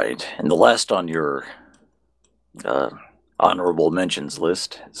 All right, and the last on your honorable mentions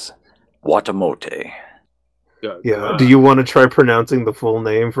list is Watamote. Yeah, do you want to try pronouncing the full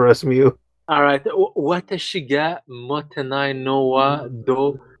name for us, Mew? All right. Watashi ga motenai no wa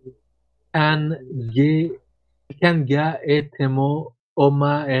do kan ga etemo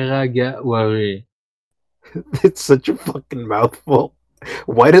omaera ga wari. It's such a fucking mouthful.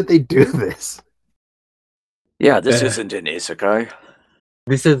 Why did they do this? Yeah, this isn't an isekai.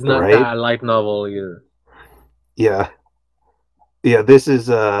 This is not a light novel either. Yeah, this is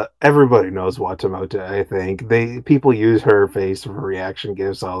everybody knows Watamote, I think. People use her face for reaction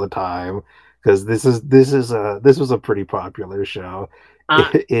gifs all the time, because this was a pretty popular show.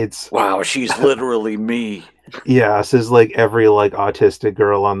 It's wow, she's literally me. Yeah, this is like every like autistic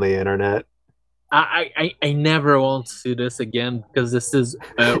girl on the internet. I never want to see this again, because this is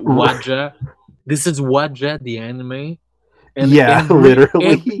Waja. This is Waja the anime. And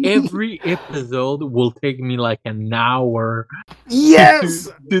literally every episode will take me like an hour. Yes,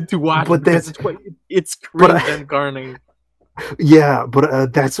 to watch. But it's cringe incarnate. Yeah,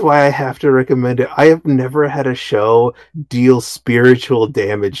 but that's why I have to recommend it. I have never had a show deal spiritual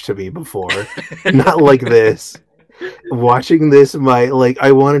damage to me before. Not like this. Watching this,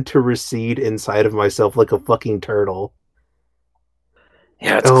 I wanted to recede inside of myself like a fucking turtle.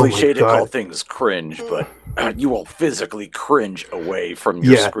 Yeah, it's Oh my cliche to call god. things cringe, but you will physically cringe away from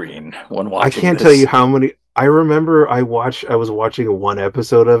your Yeah, screen when I watching can't tell this. you how many. I remember I was watching one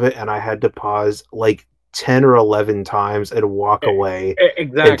episode of it, and I had to pause like 10 or 11 times and walk away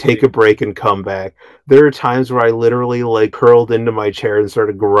and take Exactly. a break and come back. There are times where I literally like curled into my chair and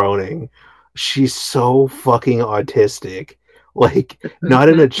started groaning. She's so fucking autistic. Like, not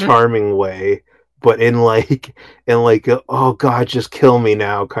in a charming way, but in like oh god, just kill me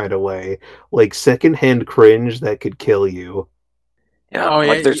now kind of way. Like secondhand cringe that could kill you. Yeah, Oh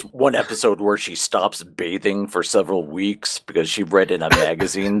like yeah, there's one episode where she stops bathing for several weeks because she read in a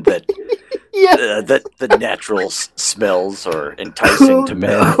magazine that Yeah. that the natural smells are enticing Oh to men.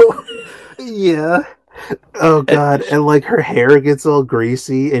 no. Yeah. Oh And god. And like her hair gets all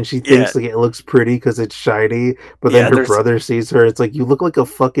greasy and she yeah, thinks like it looks pretty because it's shiny, but then yeah, her there's brother sees her. It's like you look like a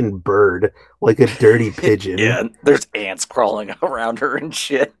fucking bird, like a dirty pigeon. yeah, there's ants crawling around her and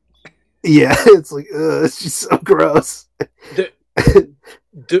shit. Yeah, it's like she's so gross. the,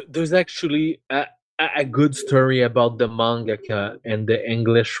 there's actually a good story about the mangaka and the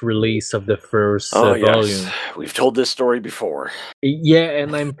English release of the first Oh yes, volume. we've told this story before. Yeah,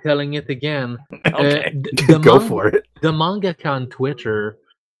 and I'm telling it again. Okay. Go for it. The mangaka on Twitter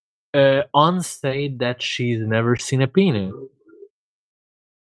on said that she's never seen a penis.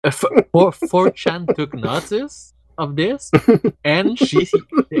 4chan took notice of this, and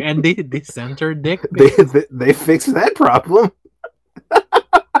they sent her dick pic. They fixed that problem.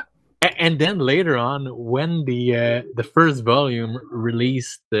 And then later on, when the first volume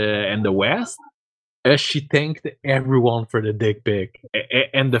released in the West, she thanked everyone for the dick pic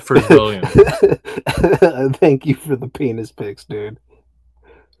and the first volume. Thank you for the penis pics, dude.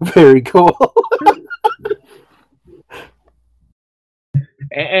 Very cool.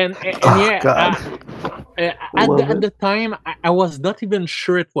 And Oh yeah, god. at the time, I was not even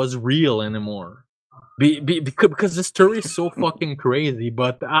sure it was real anymore. Because the story is so fucking crazy,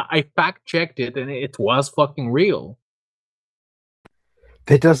 but I fact checked it and it was fucking real.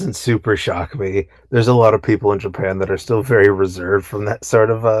 That doesn't super shock me. There's a lot of people in Japan that are still very reserved from that sort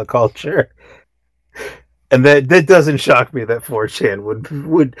of culture. And that doesn't shock me that 4chan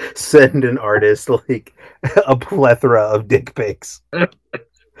would send an artist like a plethora of dick pics.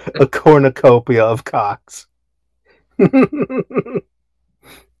 A cornucopia of cocks. Good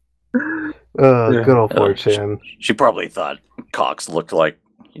old 4chan. She probably thought cocks looked like,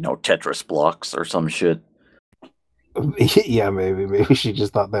 Tetris blocks or some shit. Yeah, maybe she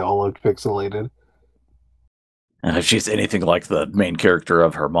just thought they all looked pixelated. If she's anything like the main character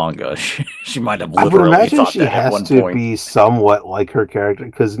of her manga, she might have I would literally imagine thought she that at has one to point. be somewhat like her character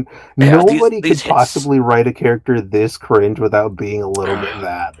because Yeah, nobody these could hits- possibly write a character this cringe without being a little bit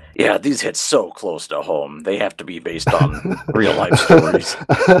that. Yeah, these hit so close to home. They have to be based on real life stories.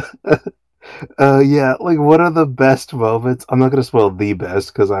 Yeah, like what are the best moments? I'm not going to spoil the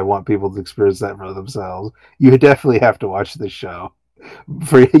best because I want people to experience that for themselves. You definitely have to watch the show.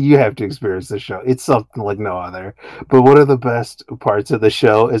 You have to experience the show. It's something like no other. But one of the best parts of the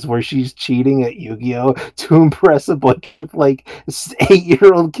show is where she's cheating at Yu-Gi-Oh to impress a bunch of like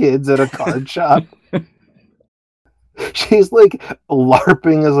 8-year-old kids at a card shop. She's like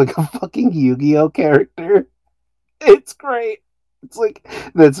LARPing as like a fucking Yu-Gi-Oh character. It's great. It's like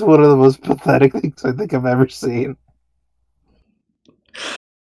that's one of the most pathetic things I think I've ever seen.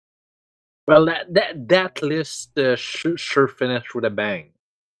 Well, that list sure finished with a bang.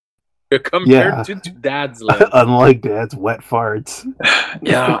 Compared to Dad's list. Unlike Dad's wet farts.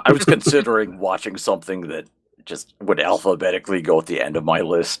 Yeah, I was considering watching something that just would alphabetically go at the end of my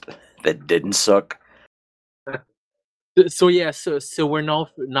list that didn't suck. So yeah, so we're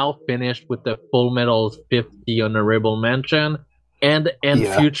now finished with the Fullmetal 50 honorable mention, and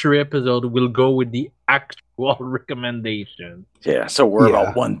future episode we'll go with the actual recommendation. Yeah, so we're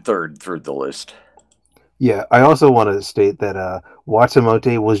about 1/3 through the list. Yeah, I also want to state that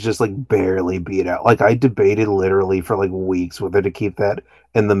Watsumote was just like barely beat out. Like I debated literally for like weeks whether to keep that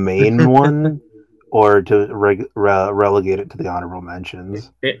in the main one or to relegate it to the honorable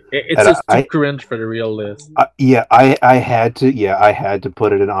mentions. It's just too cringe for the real list. I had to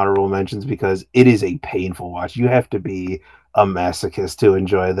put it in honorable mentions because it is a painful watch. You have to be a masochist to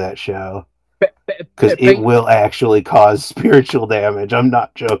enjoy that show. Because it will actually cause spiritual damage. I'm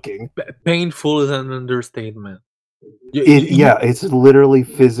not joking. Painful is an understatement. It's literally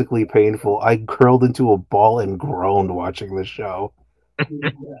physically painful. I curled into a ball and groaned watching the show.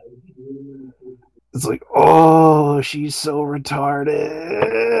 It's like, oh, she's so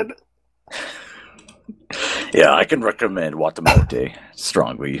retarded. Yeah, I can recommend Watamote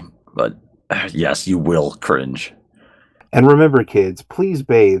strongly, but yes, you will cringe. And remember, kids, please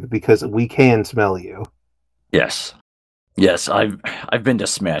bathe because we can smell you. Yes. Yes, I've been to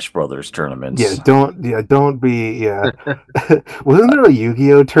Smash Brothers tournaments. Don't be. Wasn't there a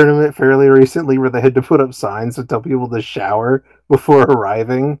Yu-Gi-Oh tournament fairly recently where they had to put up signs to tell people to shower before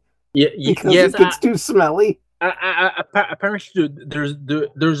arriving because yes, it gets too smelly? apparently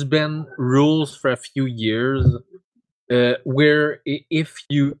there's been rules for a few years where if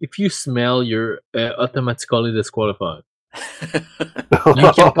you smell, you're automatically disqualified. You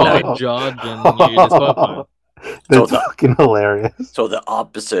can call a judge and you're disqualified. That's fucking hilarious. So the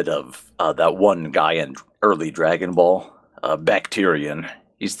opposite of that one guy in early Dragon Ball, Bacterian.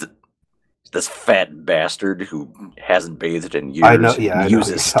 He's this fat bastard who hasn't bathed in years. I know, yeah, and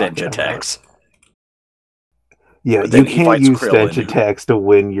uses stench attacks. Yeah, you can't use stench attacks to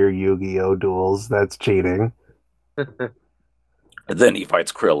win your Yu-Gi-Oh duels. That's cheating. And then he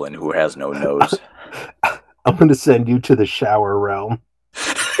fights Krillin, who has no nose. I'm going to send you to the shower realm.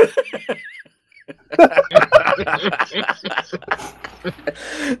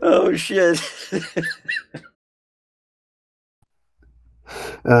 Oh shit.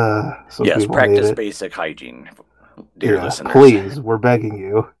 Yes, practice basic hygiene, dear listeners. Please, we're begging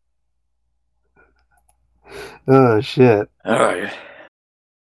you. Oh shit. All right.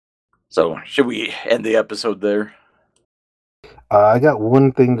 So, should we end the episode there? I got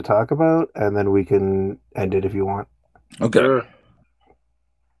one thing to talk about, and then we can end it if you want. Okay. Sure.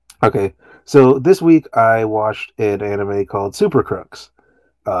 Okay, so this week I watched an anime called Super Crooks.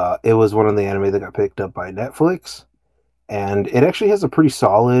 It was one of the anime that got picked up by Netflix, and it actually has a pretty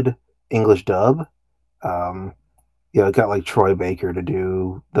solid English dub. It got like Troy Baker to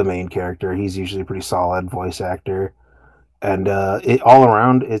do the main character. He's usually a pretty solid voice actor, and it all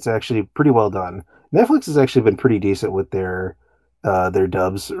around it's actually pretty well done. Netflix has actually been pretty decent with their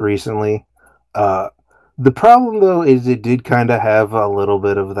dubs recently. The problem though is it did kind of have a little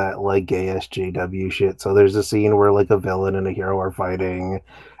bit of that like gay SJW shit. So there's a scene where like a villain and a hero are fighting,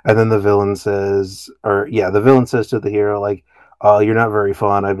 and then the villain says to the hero like, "Oh, you're not very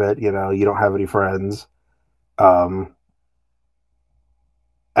fun. I bet you don't have any friends." This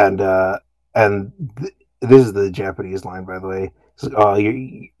is the Japanese line, by the way. It's like, "Oh,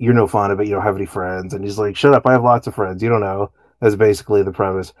 you're no fun. I bet you don't have any friends." And he's like, "Shut up! I have lots of friends. You don't know." That's basically the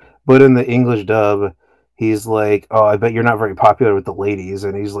premise. But in the English dub, he's like, "Oh, I bet you're not very popular with the ladies."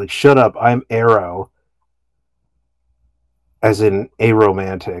 And he's like, "Shut up! I'm Arrow," as in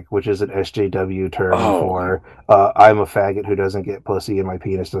aromantic, which is an SJW term for I'm a faggot who doesn't get pussy and my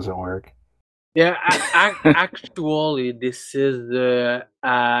penis doesn't work. Yeah, actually, this is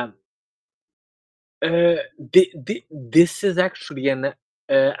this is actually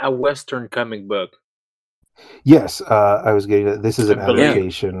a Western comic book. Yes, I was getting that. This is an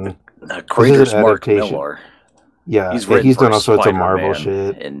adaptation. The creator's Mark Millar. Yeah, he's done all sorts of Marvel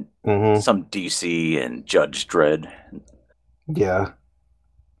shit and some DC and Judge Dredd. Yeah.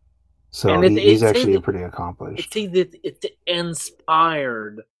 So he's actually pretty accomplished. It's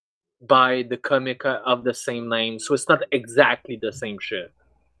inspired by the comic of the same name, so it's not exactly the same shit.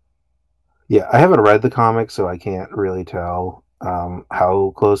 Yeah, I haven't read the comic, so I can't really tell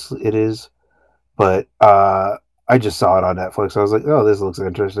how close it is. But I just saw it on Netflix. I was like, oh, this looks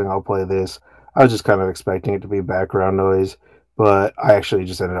interesting. I'll play this. I was just kind of expecting it to be background noise, but I actually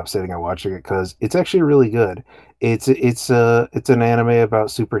just ended up sitting and watching it because it's actually really good. It's an anime about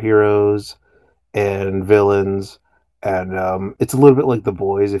superheroes and villains, and it's a little bit like The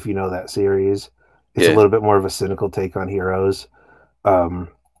Boys, if you know that series. It's a little bit more of a cynical take on heroes.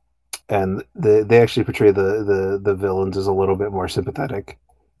 And they actually portray the villains as a little bit more sympathetic,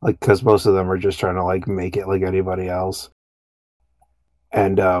 like because most of them are just trying to like make it like anybody else.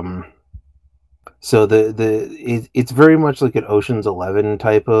 And so it's very much like an Ocean's 11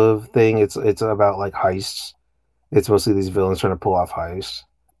 type of thing. It's about like heists. It's mostly these villains trying to pull off heists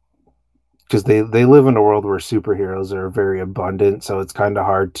because they live in a world where superheroes are very abundant, so it's kind of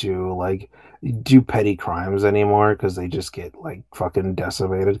hard to like do petty crimes anymore because they just get like fucking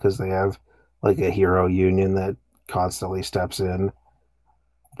decimated because they have like a hero union that constantly steps in.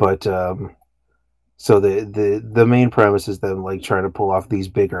 But so the main premise is them like trying to pull off these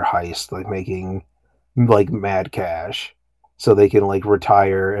bigger heists, like making like mad cash, so they can like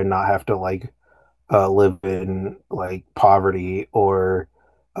retire and not have to like live in like poverty or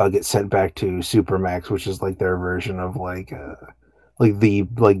get sent back to Supermax, which is like their version of like the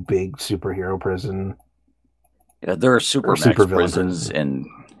big superhero prison. Yeah, there are Or supermax supervillain prisons prison.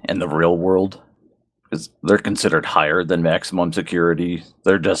 in the real world because they're considered higher than maximum security.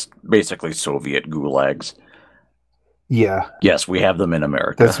 They're just basically Soviet gulags. Yeah, Yes, we have them in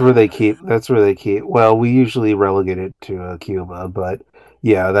America. that's where they keep. That's where they keep. Well, we usually relegate it to Cuba, but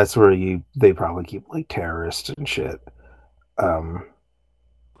yeah, that's where they probably keep like terrorists and shit.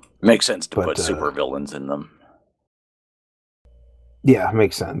 Makes sense to but, put supervillains in them. Yeah,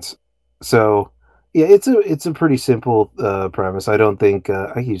 makes sense. So yeah, it's a pretty simple premise. I don't think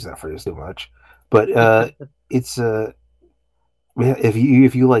I use that phrase too much, but it's yeah, if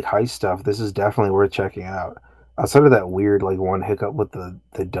you like heist stuff, this is definitely worth checking out. Outside of that weird like one hiccup with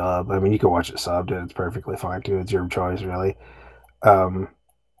the dub, I mean, you can watch it subbed and it's perfectly fine too. It's your choice, really. Um,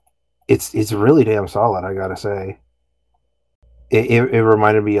 it's really damn solid, I gotta say. It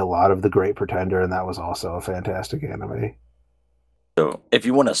reminded me a lot of The Great Pretender, and that was also a fantastic anime. So, if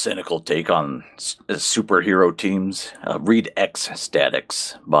you want a cynical take on superhero teams, read X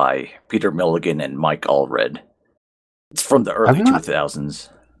Statics by Peter Milligan and Mike Allred. It's from the early 2000s.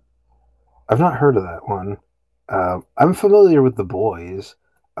 I've not heard of that one. I'm familiar with The Boys,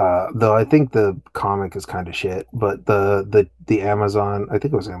 though I think the comic is kind of shit. But the Amazon, I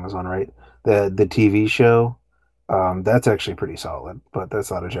think it was Amazon, right? The TV show, that's actually pretty solid. But that's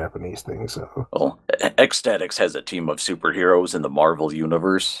not a Japanese thing, so. Well, Ecstatics has a team of superheroes in the Marvel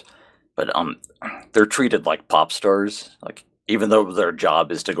universe, but they're treated like pop stars. Like even though their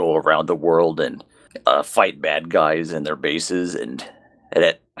job is to go around the world and fight bad guys in their bases, and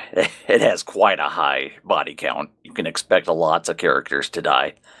it has quite a high body count. You can expect lots of characters to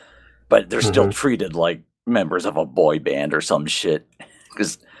die, but they're still treated like members of a boy band or some shit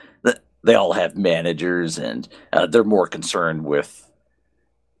because they all have managers and they're more concerned with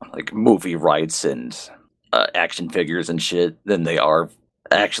like movie rights and action figures and shit than they are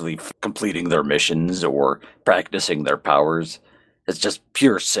actually completing their missions or practicing their powers. It's just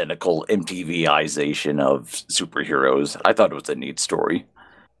pure cynical MTVization of superheroes. I thought it was a neat story.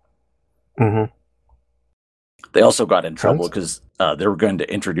 They also got in trouble because they were going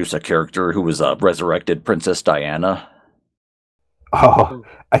to introduce a character who was a resurrected Princess Diana. Oh,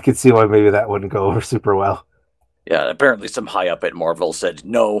 I could see why maybe that wouldn't go over super well. Yeah, apparently some high up at Marvel said,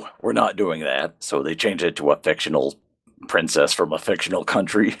 no, we're not doing that. So they changed it to a fictional princess from a fictional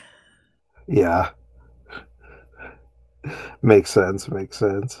country. Yeah. Makes sense.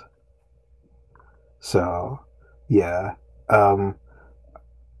 So, yeah.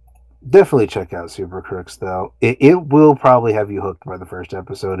 Definitely check out Super Crooks, though. It will probably have you hooked by the first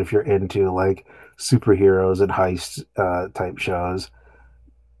episode if you're into like superheroes and heist type shows.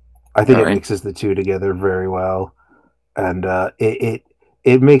 I think it mixes the two together very well, and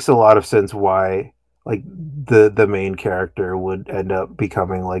it makes a lot of sense why like the main character would end up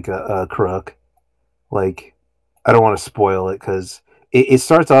becoming like a crook. Like, I don't want to spoil it because it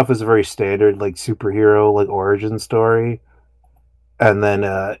starts off as a very standard like superhero like origin story, and then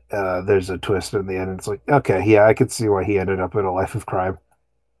there's a twist in the end. It's like, okay, yeah, I could see why he ended up in a life of crime.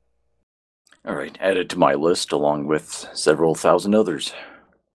 All right, added to my list along with several thousand others.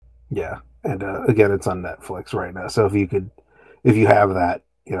 Yeah, and again, it's on Netflix right now. So if you have that,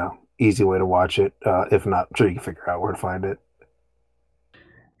 easy way to watch it. If not, I'm sure you can figure out where to find it.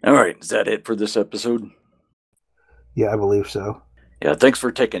 All right, is that it for this episode? Yeah, I believe so. Yeah, thanks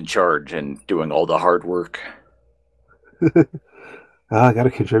for taking charge and doing all the hard work. I got to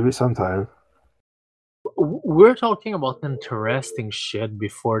contribute sometime. We're talking about interesting shit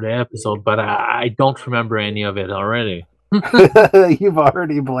before the episode, but I don't remember any of it already. You've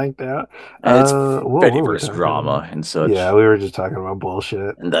already blanked out. It's Fediverse drama and such. Yeah, we were just talking about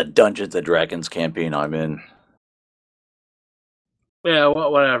bullshit. And the Dungeons and Dragons campaign I'm in. Yeah,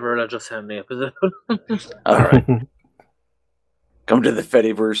 whatever. Let's just end the episode. All right. Come to the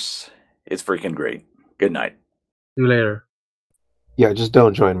Fediverse. It's freaking great. Good night. See you later. Yeah, just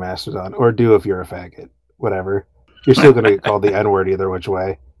don't join Mastodon, or do if you're a faggot. Whatever. You're still going to get called the N-word either which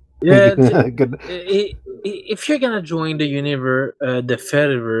way. Yeah, if you're gonna join the universe, the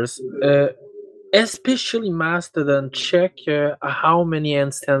Fediverse, especially Mastodon, check how many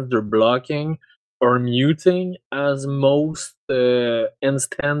instances they're blocking or muting, as most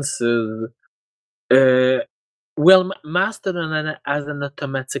instances. Well, Mastodon has an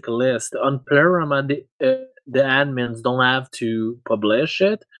automatic list. On Pleroma, the admins don't have to publish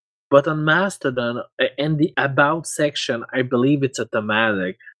it, but on Mastodon, in the About section, I believe it's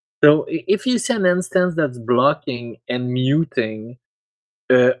automatic. So if you see an instance that's blocking and muting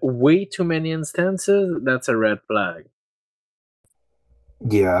way too many instances, that's a red flag.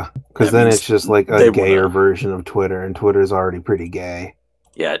 Yeah, because That then means it's just like they a gayer wanna- version of Twitter, and Twitter's already pretty gay.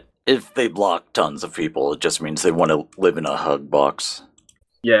 Yeah, if they block tons of people, it just means they want to live in a hug box.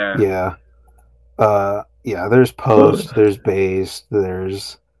 Yeah. Yeah. Yeah, there's Post, there's Based,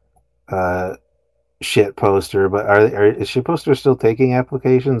 there's Shit Poster, but is Shit Poster still taking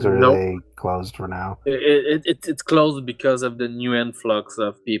applications, or Nope. are they closed for now? It's closed because of the new influx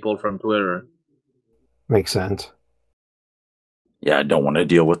of people from Twitter. Makes sense. Yeah, I don't want to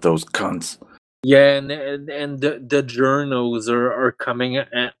deal with those cunts. Yeah, and the journals are coming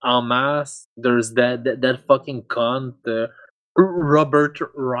en masse. There's that fucking cunt, Robert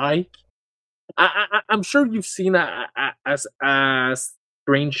Reich. I'm sure you've seen a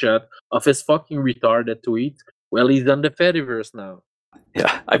screenshot of his fucking retarded tweet. Well, he's on the Fediverse now.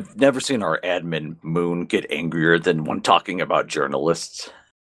 Yeah, I've never seen our admin Moon get angrier than when talking about journalists.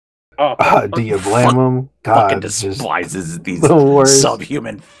 Oh, Do you blame him? Fucking God, just despises these the worst.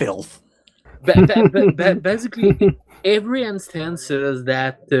 subhuman filth. basically, every instances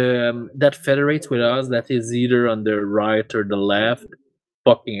that that federates with us, that is either on the right or the left,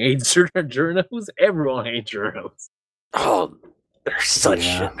 fucking hates journals. Everyone hates journals. Oh, they're such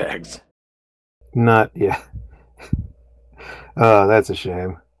Yeah. shitbags. Not, yeah. Oh, that's a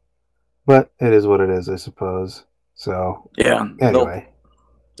shame. But it is what it is, I suppose. So, Yeah, anyway,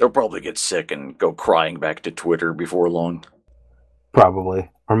 they'll probably get sick and go crying back to Twitter before long. probably.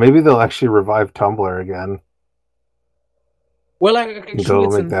 Or maybe they'll actually revive Tumblr again. Well, And actually, go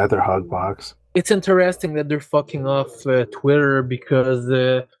make that their hug box. it's interesting that they're fucking off Twitter because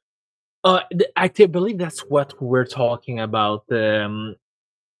I believe that's what we're talking about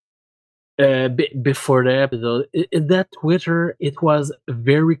before the episode. That Twitter, it was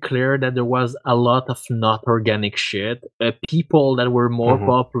very clear that there was a lot of not organic shit. People that were more Mhm.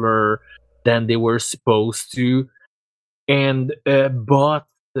 popular than they were supposed to, and bots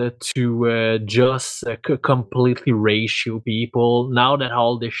to just completely ratio people. Now that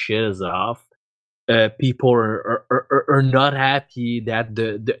all this shit is off, people are not happy that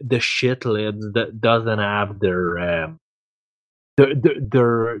the shit lids that doesn't have their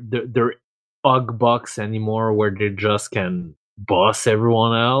ug box anymore, where they just can boss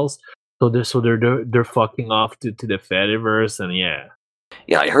everyone else. So they're fucking off to the Fediverse, and yeah.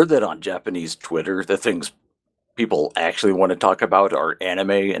 Yeah, I heard that on Japanese Twitter. The things people actually want to talk about are anime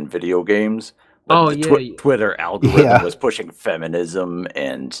and video games. But Oh, the yeah. Twitter algorithm Yeah. was pushing feminism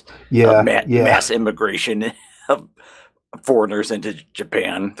and Yeah, mass immigration of foreigners into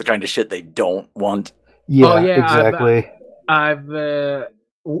Japan, the kind of shit they don't want. Yeah, Oh, yeah, exactly. I've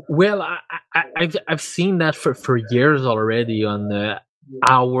I've seen that for years already on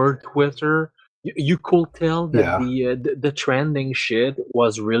our Twitter. You could tell that Yeah. the trending shit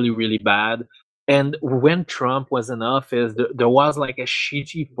was really bad. And when Trump was in office, there was like a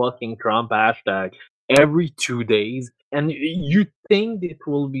shitty fucking Trump hashtag every 2 days, and you think it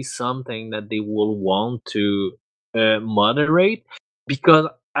will be something that they will want to moderate, because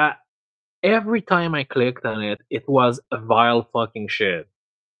every time I clicked on it, it was a vile fucking shit.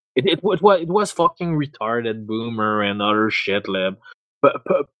 It was fucking retarded boomer and other shit lib, but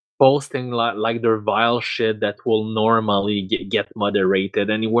posting like their vile shit that will normally get moderated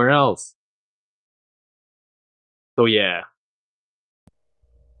anywhere else. So yeah.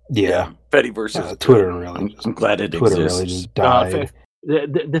 Yeah. Fediverse is Twitter good. really I'm glad it Twitter exists. really just died.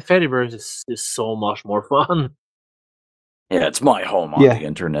 The Fediverse is so much more fun. Yeah, it's my home on Yeah. the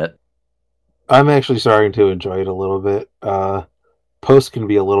internet. I'm actually starting to enjoy it a little bit. Post can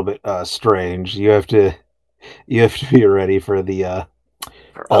be a little bit strange. You have to be ready for the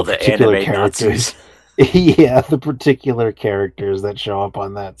For all the particular anime characters. Nazis. Yeah, the particular characters that show up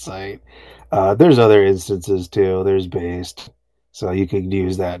on that site. There's other instances too. There's Based, so you could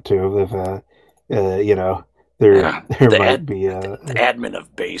use that too if you know there might be the admin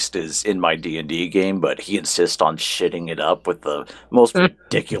of Based is in my D&D game, but he insists on shitting it up with the most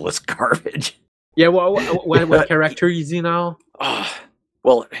ridiculous garbage. Yeah, what character is he now?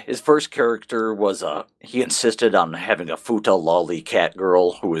 Well, his first character was he insisted on having a futa lolly cat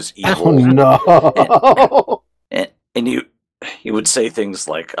girl who was evil. Oh no! And he would say things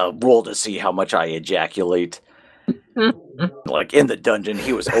like, roll to see how much I ejaculate. Like in the dungeon,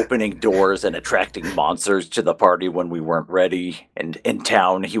 he was opening doors and attracting monsters to the party when we weren't ready. And in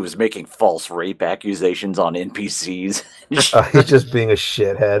town, he was making false rape accusations on NPCs. He's just being a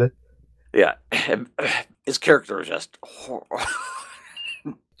shithead. Yeah. His character is just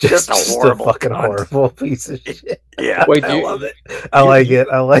just a horrible, fucking horrible piece of shit. Yeah. Wait, I love it. I like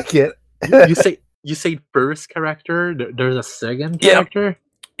it. You say first character? There's a second character?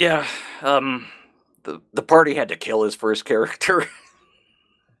 Yeah. The party had to kill his first character.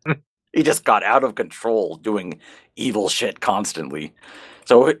 He just got out of control doing evil shit constantly.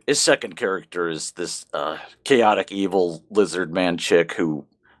 So his second character is this chaotic evil lizard man chick who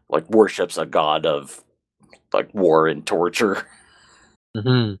like worships a god of like war and torture.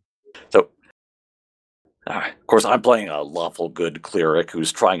 Mm-hmm. So of course I'm playing a lawful good cleric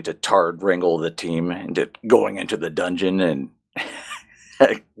who's trying to tard wrangle the team into going into the dungeon and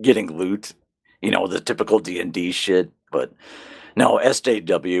getting loot. You know, the typical D&D shit, but no,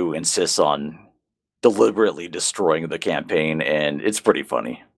 SJW insists on deliberately destroying the campaign, and it's pretty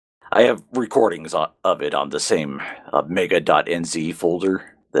funny. I have recordings of it on the same mega.nz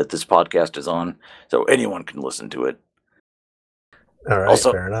folder that this podcast is on, so anyone can listen to it. All right,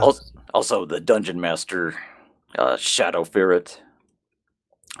 Also, fair enough. also the dungeon master, Shadow Ferret.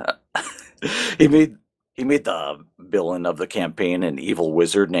 Uh, he made the villain of the campaign an evil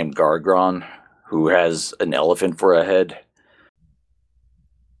wizard named Gargron, who has an elephant for a head.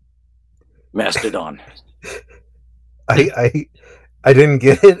 Mastodon. I didn't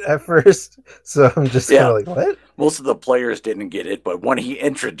get it at first, so I'm just kind of like, what? Most of the players didn't get it, but when he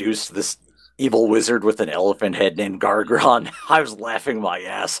introduced this evil wizard with an elephant head named Gargron, I was laughing my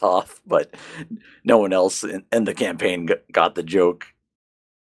ass off, but no one else in the campaign got the joke.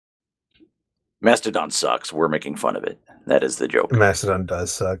 Mastodon sucks. We're making fun of it. That is the joke. Mastodon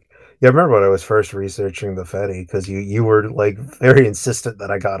does suck. Yeah, I remember when I was first researching the Fedi, because you were like very insistent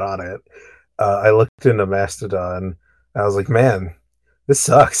that I got on it. I looked into Mastodon. I was like, man, this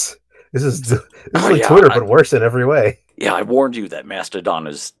sucks. This is like Twitter, but worse in every way. Yeah, I warned you that Mastodon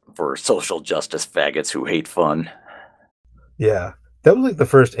is for social justice faggots who hate fun. Yeah, that was like the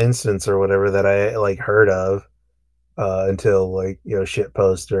first instance or whatever that I like heard of until like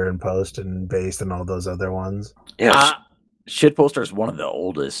Shitposter and Post and Based and all those other ones. Yeah, Shitposter is one of the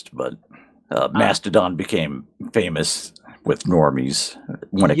oldest, but Mastodon became famous with normies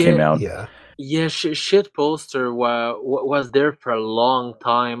when it came out. Yeah, Shitposter was there for a long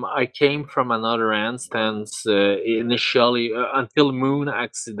time. I came from another instance initially until Moon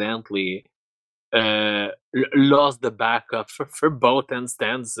accidentally lost the backup for both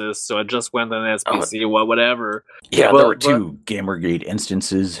instances, so I just went on SPC, whatever. Yeah, there were two Gamergate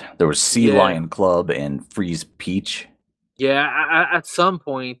instances. There was Sea Lion Club and Freeze Peach. Yeah, at some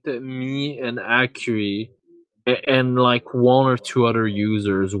point, me and Akuri and like one or two other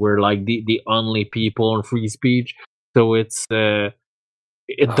users were like the only people on free speech, so it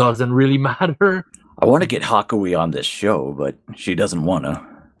doesn't really matter. I want to get Hakui on this show, but she doesn't want to.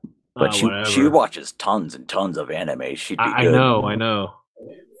 But she watches tons and tons of anime. She'd be good. I know.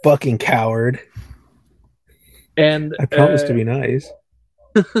 Fucking coward. And I promised to be nice.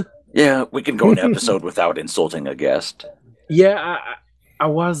 Yeah, we can go an episode without insulting a guest. Yeah, I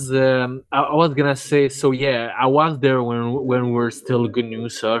was gonna say, so yeah, I was there when we were still GNU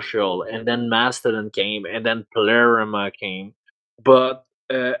Social, and then Mastodon came, and then Pleroma came, but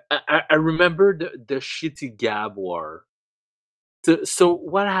I remember the shitty Gab war. So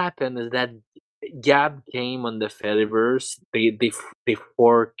what happened is that Gab came on the Fediverse. They did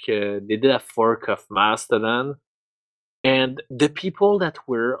a fork of Mastodon, and the people that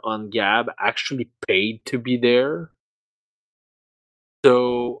were on Gab actually paid to be there.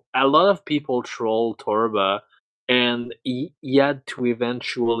 So a lot of people trolled Torba, and he had to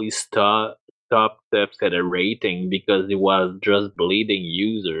eventually stop the federating because it was just bleeding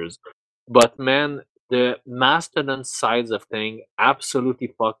users. But man, the Mastodon sides of thing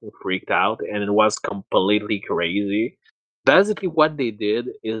absolutely fucking freaked out, and it was completely crazy. Basically, what they did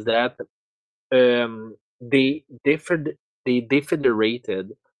is that they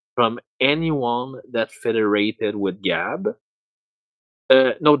defederated from anyone that federated with Gab.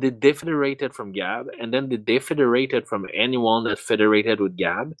 No, they defederated from Gab, and then they defederated from anyone that federated with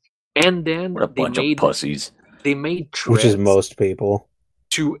Gab, and then what a bunch of pussies. They made threats, which is most people,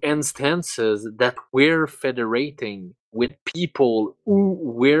 to instances that were federating with people who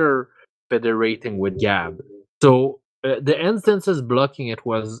were federating with Gab. So the instances blocking it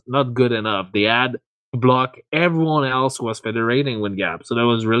was not good enough. They had to block everyone else who was federating with Gab, so that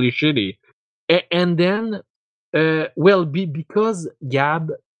was really shitty. And then because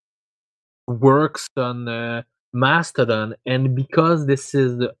Gab works on Mastodon, and because this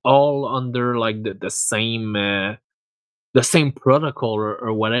is all under like the same protocol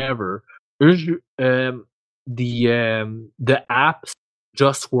or whatever, the apps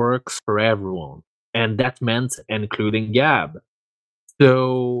just works for everyone, and that meant including Gab.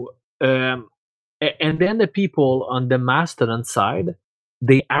 So and then the people on the Mastodon side,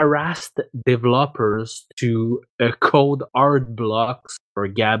 they harassed developers to code art blocks for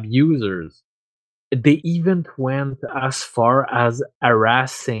Gab users. they even went as far as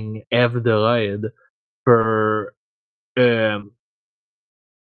harassing F-Droid for um,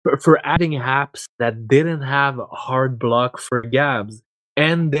 for adding apps that didn't have a hard block for Gabs,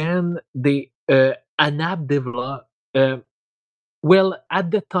 and then an app developed. Well,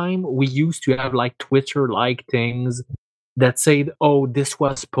 at the time, we used to have like Twitter-like things that said, "Oh, this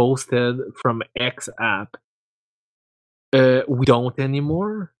was posted from X app." We don't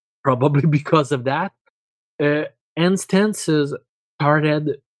anymore, probably because of that. Instances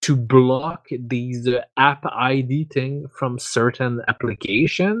started to block these app ID thing from certain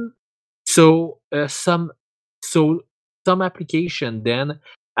application. So some application then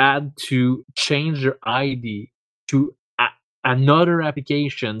had to change their ID to another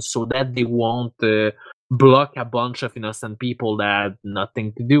application so that they won't block a bunch of innocent people that had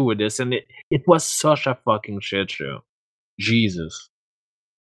nothing to do with this. And it was such a fucking shit show. Jesus.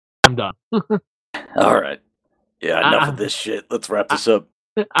 I'm done. All right. Yeah, enough I- of this shit. Let's wrap this up.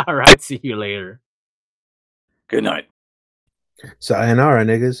 All right, see you later. Good night. Sayonara,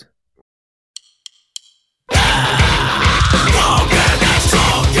 niggas.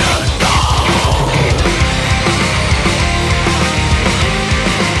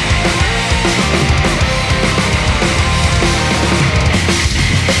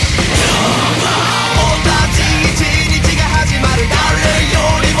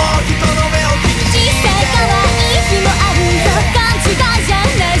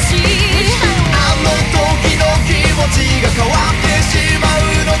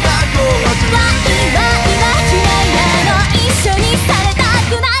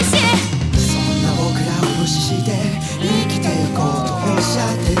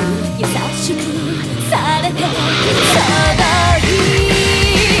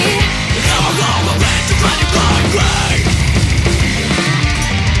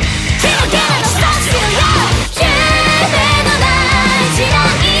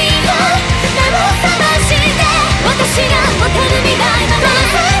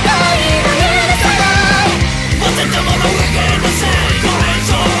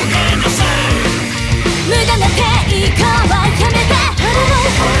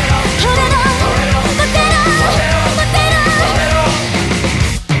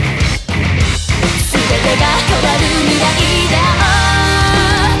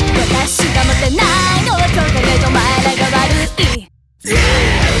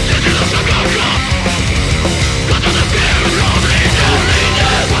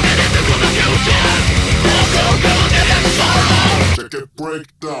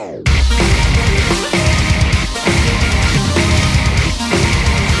 Breakdown.